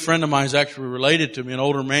real good friend of mine, is actually related to me, an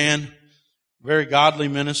older man, very godly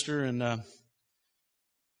minister, and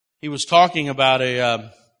he was talking about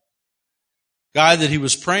a guy that he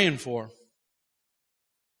was praying for.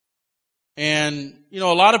 And, a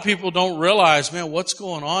lot of people don't realize, man, what's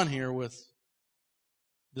going on here with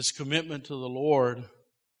this commitment to the Lord.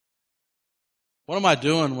 What am I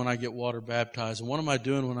doing when I get water baptized? And what am I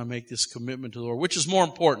doing when I make this commitment to the Lord? Which is more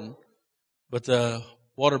important, but the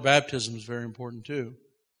water baptism is very important too.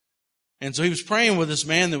 And so he was praying with this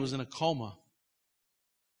man that was in a coma.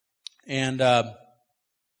 And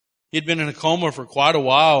he'd been in a coma for quite a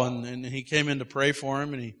while, and he came in to pray for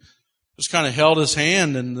him, and he just kind of held his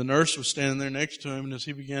hand, and the nurse was standing there next to him, and as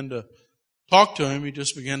he began to talk to him, he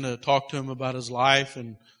just began to talk to him about his life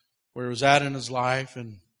and where he was at in his life,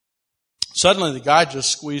 and suddenly the guy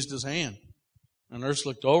just squeezed his hand. The nurse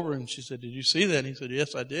looked over and she said, did you see that? And he said,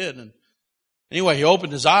 yes, I did. And anyway, he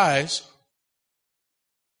opened his eyes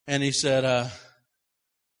and he said,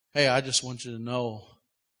 hey, I just want you to know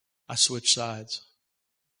I switched sides.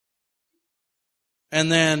 And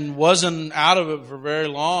then wasn't out of it for very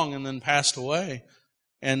long and then passed away.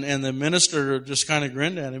 And the minister just kind of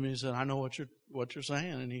grinned at him. He said, I know what you're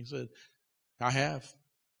saying. And he said, I have.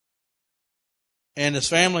 And his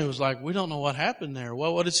family was like, we don't know what happened there.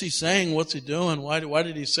 Well, what is he saying? What's he doing? Why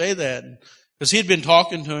did he say that? Because he'd been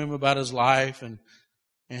talking to him about his life.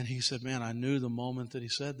 And he said, man, I knew the moment that he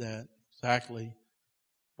said that exactly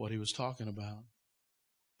what he was talking about.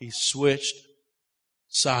 He switched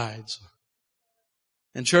sides.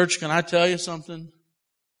 And church, can I tell you something?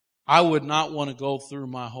 I would not want to go through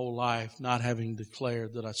my whole life not having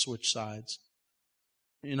declared that I switched sides.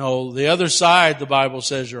 The other side, the Bible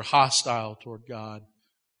says you're hostile toward God.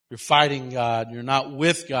 You're fighting God. You're not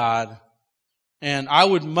with God. And I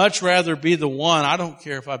would much rather be the one. I don't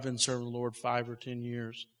care if I've been serving the Lord 5 or 10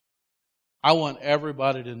 years. I want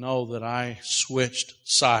everybody to know that I switched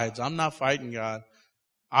sides. I'm not fighting God.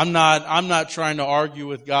 I'm not trying to argue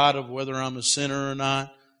with God of whether I'm a sinner or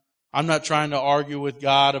not. I'm not trying to argue with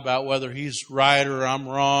God about whether He's right or I'm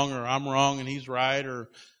wrong and He's right, or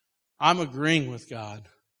I'm agreeing with God.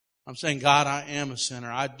 I'm saying, God, I am a sinner.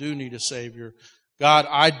 I do need a Savior. God,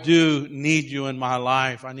 I do need you in my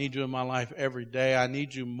life. I need you in my life every day. I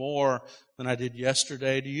need you more than I did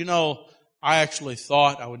yesterday. Do you know, I actually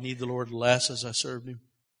thought I would need the Lord less as I served Him.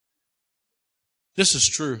 This is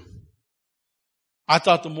true. I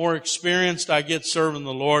thought the more experienced I get serving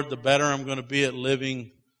the Lord, the better I'm going to be at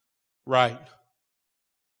living right.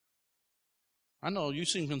 I know you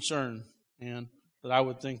seem concerned, Ann, that I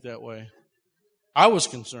would think that way. I was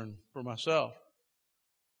concerned for myself.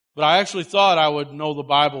 But I actually thought I would know the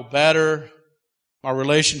Bible better, my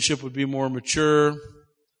relationship would be more mature,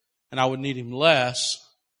 and I would need Him less.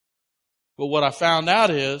 But what I found out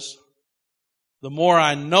is the more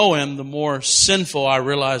I know Him, the more sinful I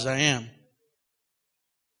realize I am.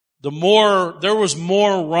 There was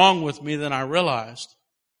more wrong with me than I realized.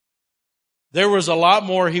 There was a lot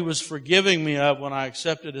more He was forgiving me of when I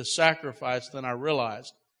accepted His sacrifice than I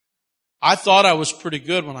realized. I thought I was pretty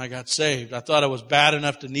good when I got saved. I thought I was bad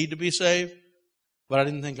enough to need to be saved, but I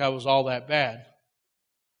didn't think I was all that bad.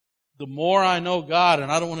 The more I know God,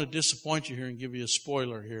 and I don't want to disappoint you here and give you a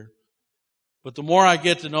spoiler here, but the more I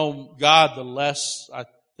get to know God, the less I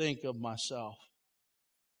think of myself.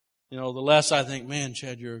 The less I think, man,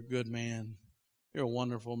 Chad, you're a good man. You're a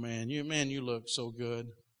wonderful man. You look so good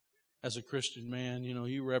as a Christian man.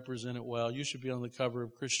 You represent it well. You should be on the cover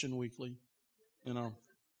of Christian Weekly.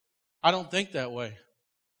 I don't think that way.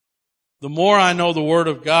 The more I know the Word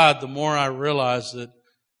of God, the more I realize that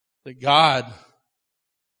God,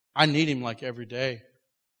 I need Him like every day.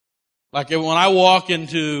 Like when I walk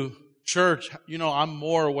into church, I'm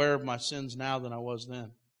more aware of my sins now than I was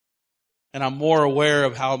then. And I'm more aware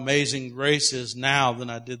of how amazing grace is now than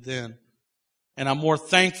I did then. And I'm more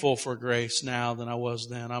thankful for grace now than I was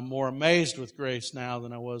then. I'm more amazed with grace now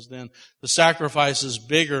than I was then. The sacrifice is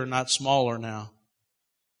bigger, not smaller now.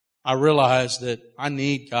 I realize that I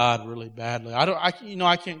need God really badly. I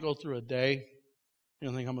can't go through a day. You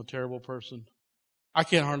don't think I'm a terrible person? I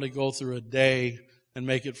can't hardly go through a day and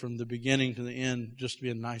make it from the beginning to the end just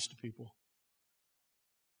being nice to people.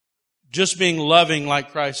 Just being loving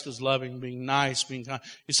like Christ is loving, being nice, being kind.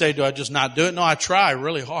 You say, do I just not do it? No, I try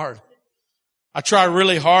really hard. I try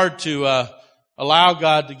really hard to allow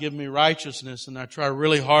God to give me righteousness, and I try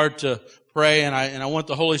really hard to pray, and I want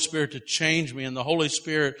the Holy Spirit to change me, and the Holy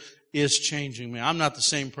Spirit is changing me. I'm not the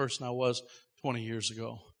same person I was 20 years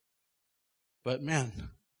ago. But man,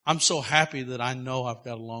 I'm so happy that I know I've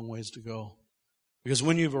got a long ways to go. Because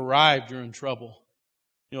when you've arrived, you're in trouble.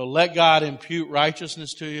 Let God impute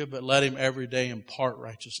righteousness to you, but let Him every day impart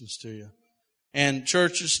righteousness to you. And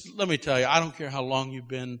church, just let me tell you, I don't care how long you've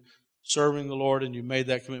been serving the Lord and you made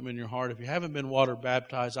that commitment in your heart. If you haven't been water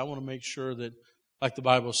baptized, I want to make sure that, like the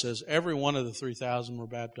Bible says, every one of the 3,000 were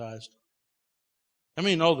baptized. I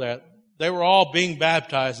mean, know that. They were all being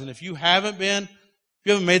baptized. And if you haven't made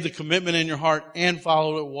the commitment in your heart and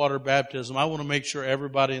followed it with water baptism, I want to make sure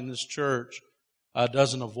everybody in this church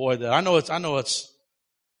doesn't avoid that. I know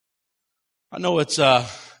it's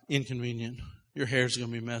inconvenient. Your hair's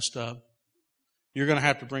going to be messed up. You're going to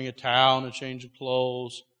have to bring a towel and a change of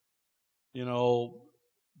clothes.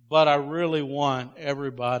 But I really want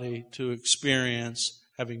everybody to experience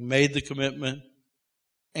having made the commitment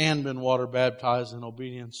and been water baptized in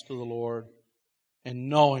obedience to the Lord and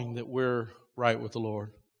knowing that we're right with the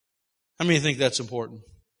Lord. How many think that's important?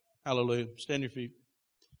 Hallelujah. Stand your feet.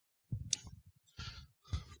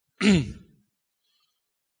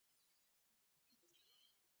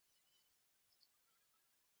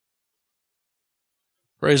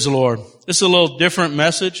 Praise the Lord. This is a little different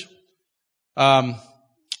message.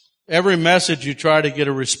 Every message you try to get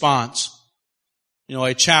a response,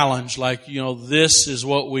 a challenge like, this is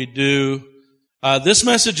what we do. This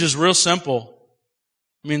message is real simple.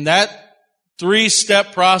 I mean, that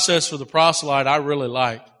 3-step process for the proselyte I really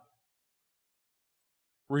like.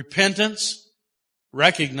 Repentance,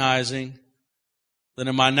 recognizing that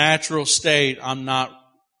in my natural state, I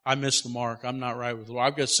missed the mark. I'm not right with the Lord.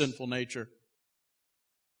 I've got a sinful nature.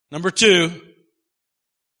 Number 2,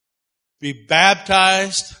 be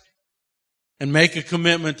baptized and make a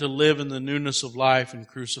commitment to live in the newness of life and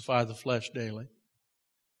crucify the flesh daily.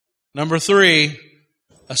 Number 3,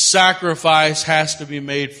 a sacrifice has to be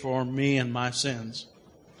made for me and my sins.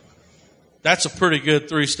 That's a pretty good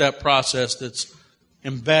 3-step process that's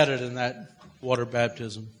embedded in that water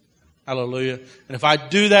baptism. Hallelujah. And if I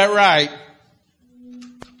do that right,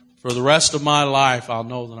 for the rest of my life, I'll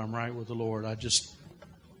know that I'm right with the Lord.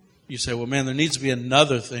 You say, well, man, there needs to be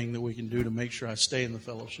another thing that we can do to make sure I stay in the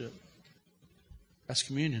fellowship. That's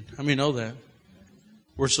communion. How many know that?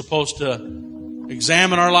 We're supposed to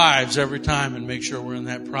examine our lives every time and make sure we're in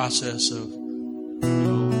that process of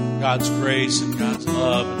God's grace and God's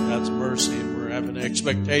love and God's mercy, and we're having an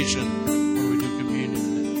expectation when we do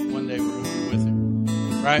communion that one day we're going to be with Him.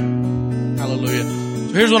 Right? Hallelujah.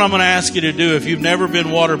 So here's what I'm going to ask you to do. If you've never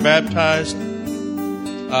been water baptized,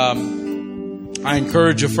 I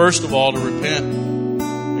encourage you, first of all, to repent.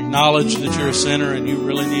 Acknowledge that you're a sinner and you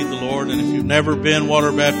really need the Lord. And if you've never been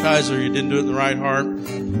water baptized or you didn't do it in the right heart,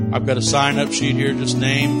 I've got a sign-up sheet here. Just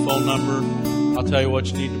name, phone number. I'll tell you what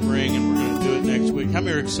you need to bring, and we're going to do it next week. How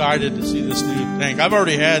many are excited to see this new tank? I've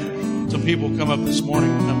already had some people come up this morning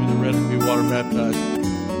and tell me they're ready to be water baptized.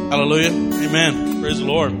 Hallelujah. Amen. Praise the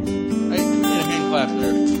Lord. Hey, give me a hand clap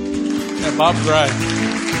there. Yeah, Bob's right.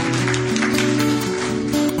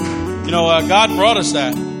 You know, God brought us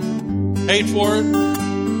that. Paid for it.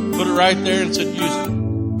 Put it right there and said, use it.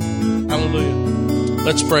 Hallelujah.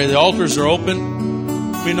 Let's pray. The altars are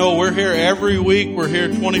open. We know we're here every week. We're here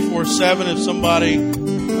 24/7. If somebody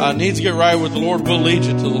needs to get right with the Lord, we'll lead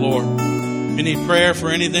you to the Lord. If you need prayer for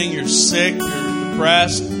anything, you're sick, you're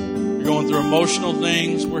depressed, you're going through emotional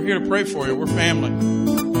things, we're here to pray for you. We're family.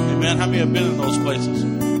 Amen. How many have been in those places?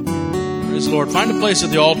 Praise the Lord. Find a place at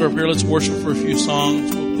the altar up here. Let's worship for a few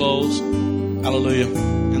songs. We'll close. Hallelujah.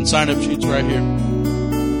 And sign-up sheets right here.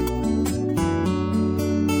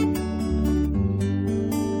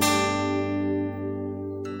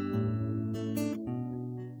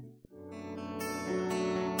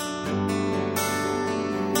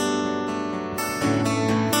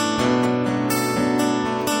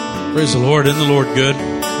 Praise the Lord. Isn't the Lord good?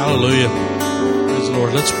 Hallelujah. Praise the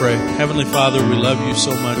Lord. Let's pray. Heavenly Father, we love you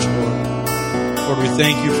so much, Lord. Lord, we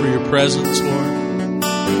thank you for your presence, Lord.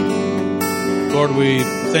 Lord, we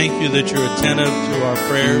thank you that you're attentive to our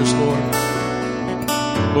prayers, Lord.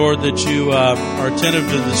 Lord, that you are attentive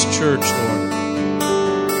to this church, Lord.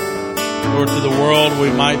 Lord, to the world we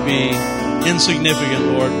might be insignificant,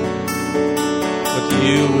 Lord. But to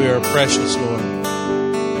you we are precious, Lord.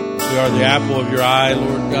 We are the apple of your eye,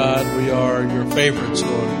 Lord God. We are your favorites,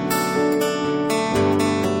 Lord.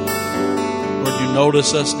 Lord, you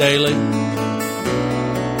notice us daily.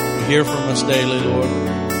 You hear from us daily, Lord.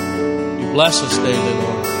 You bless us daily,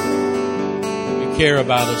 Lord. You care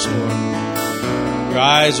about us, Lord. Your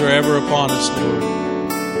eyes are ever upon us, Lord.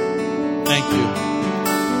 Thank you.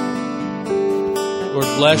 Lord,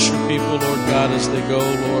 bless your people, Lord God, as they go,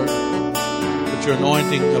 Lord. Put your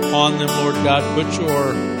anointing upon them, Lord God. Put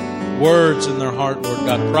your words in their heart, Lord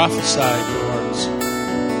God. Prophesy in their hearts.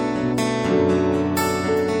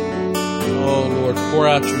 Oh, Lord, pour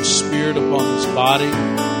out your Spirit upon this body.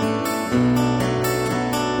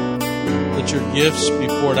 Let your gifts be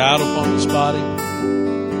poured out upon this body.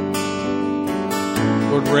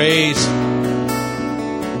 Lord, raise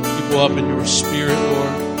people up in your Spirit,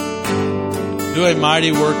 Lord. Do a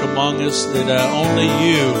mighty work among us that only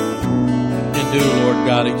you can do, Lord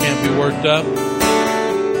God. It can't be worked up.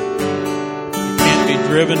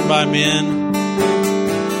 Driven by men.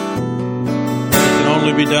 It can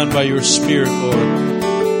only be done by your Spirit, Lord.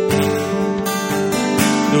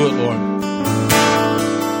 Do it, Lord.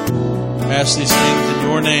 I ask these things in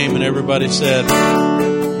your name, and everybody said,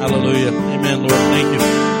 hallelujah. Amen, Lord. Thank you.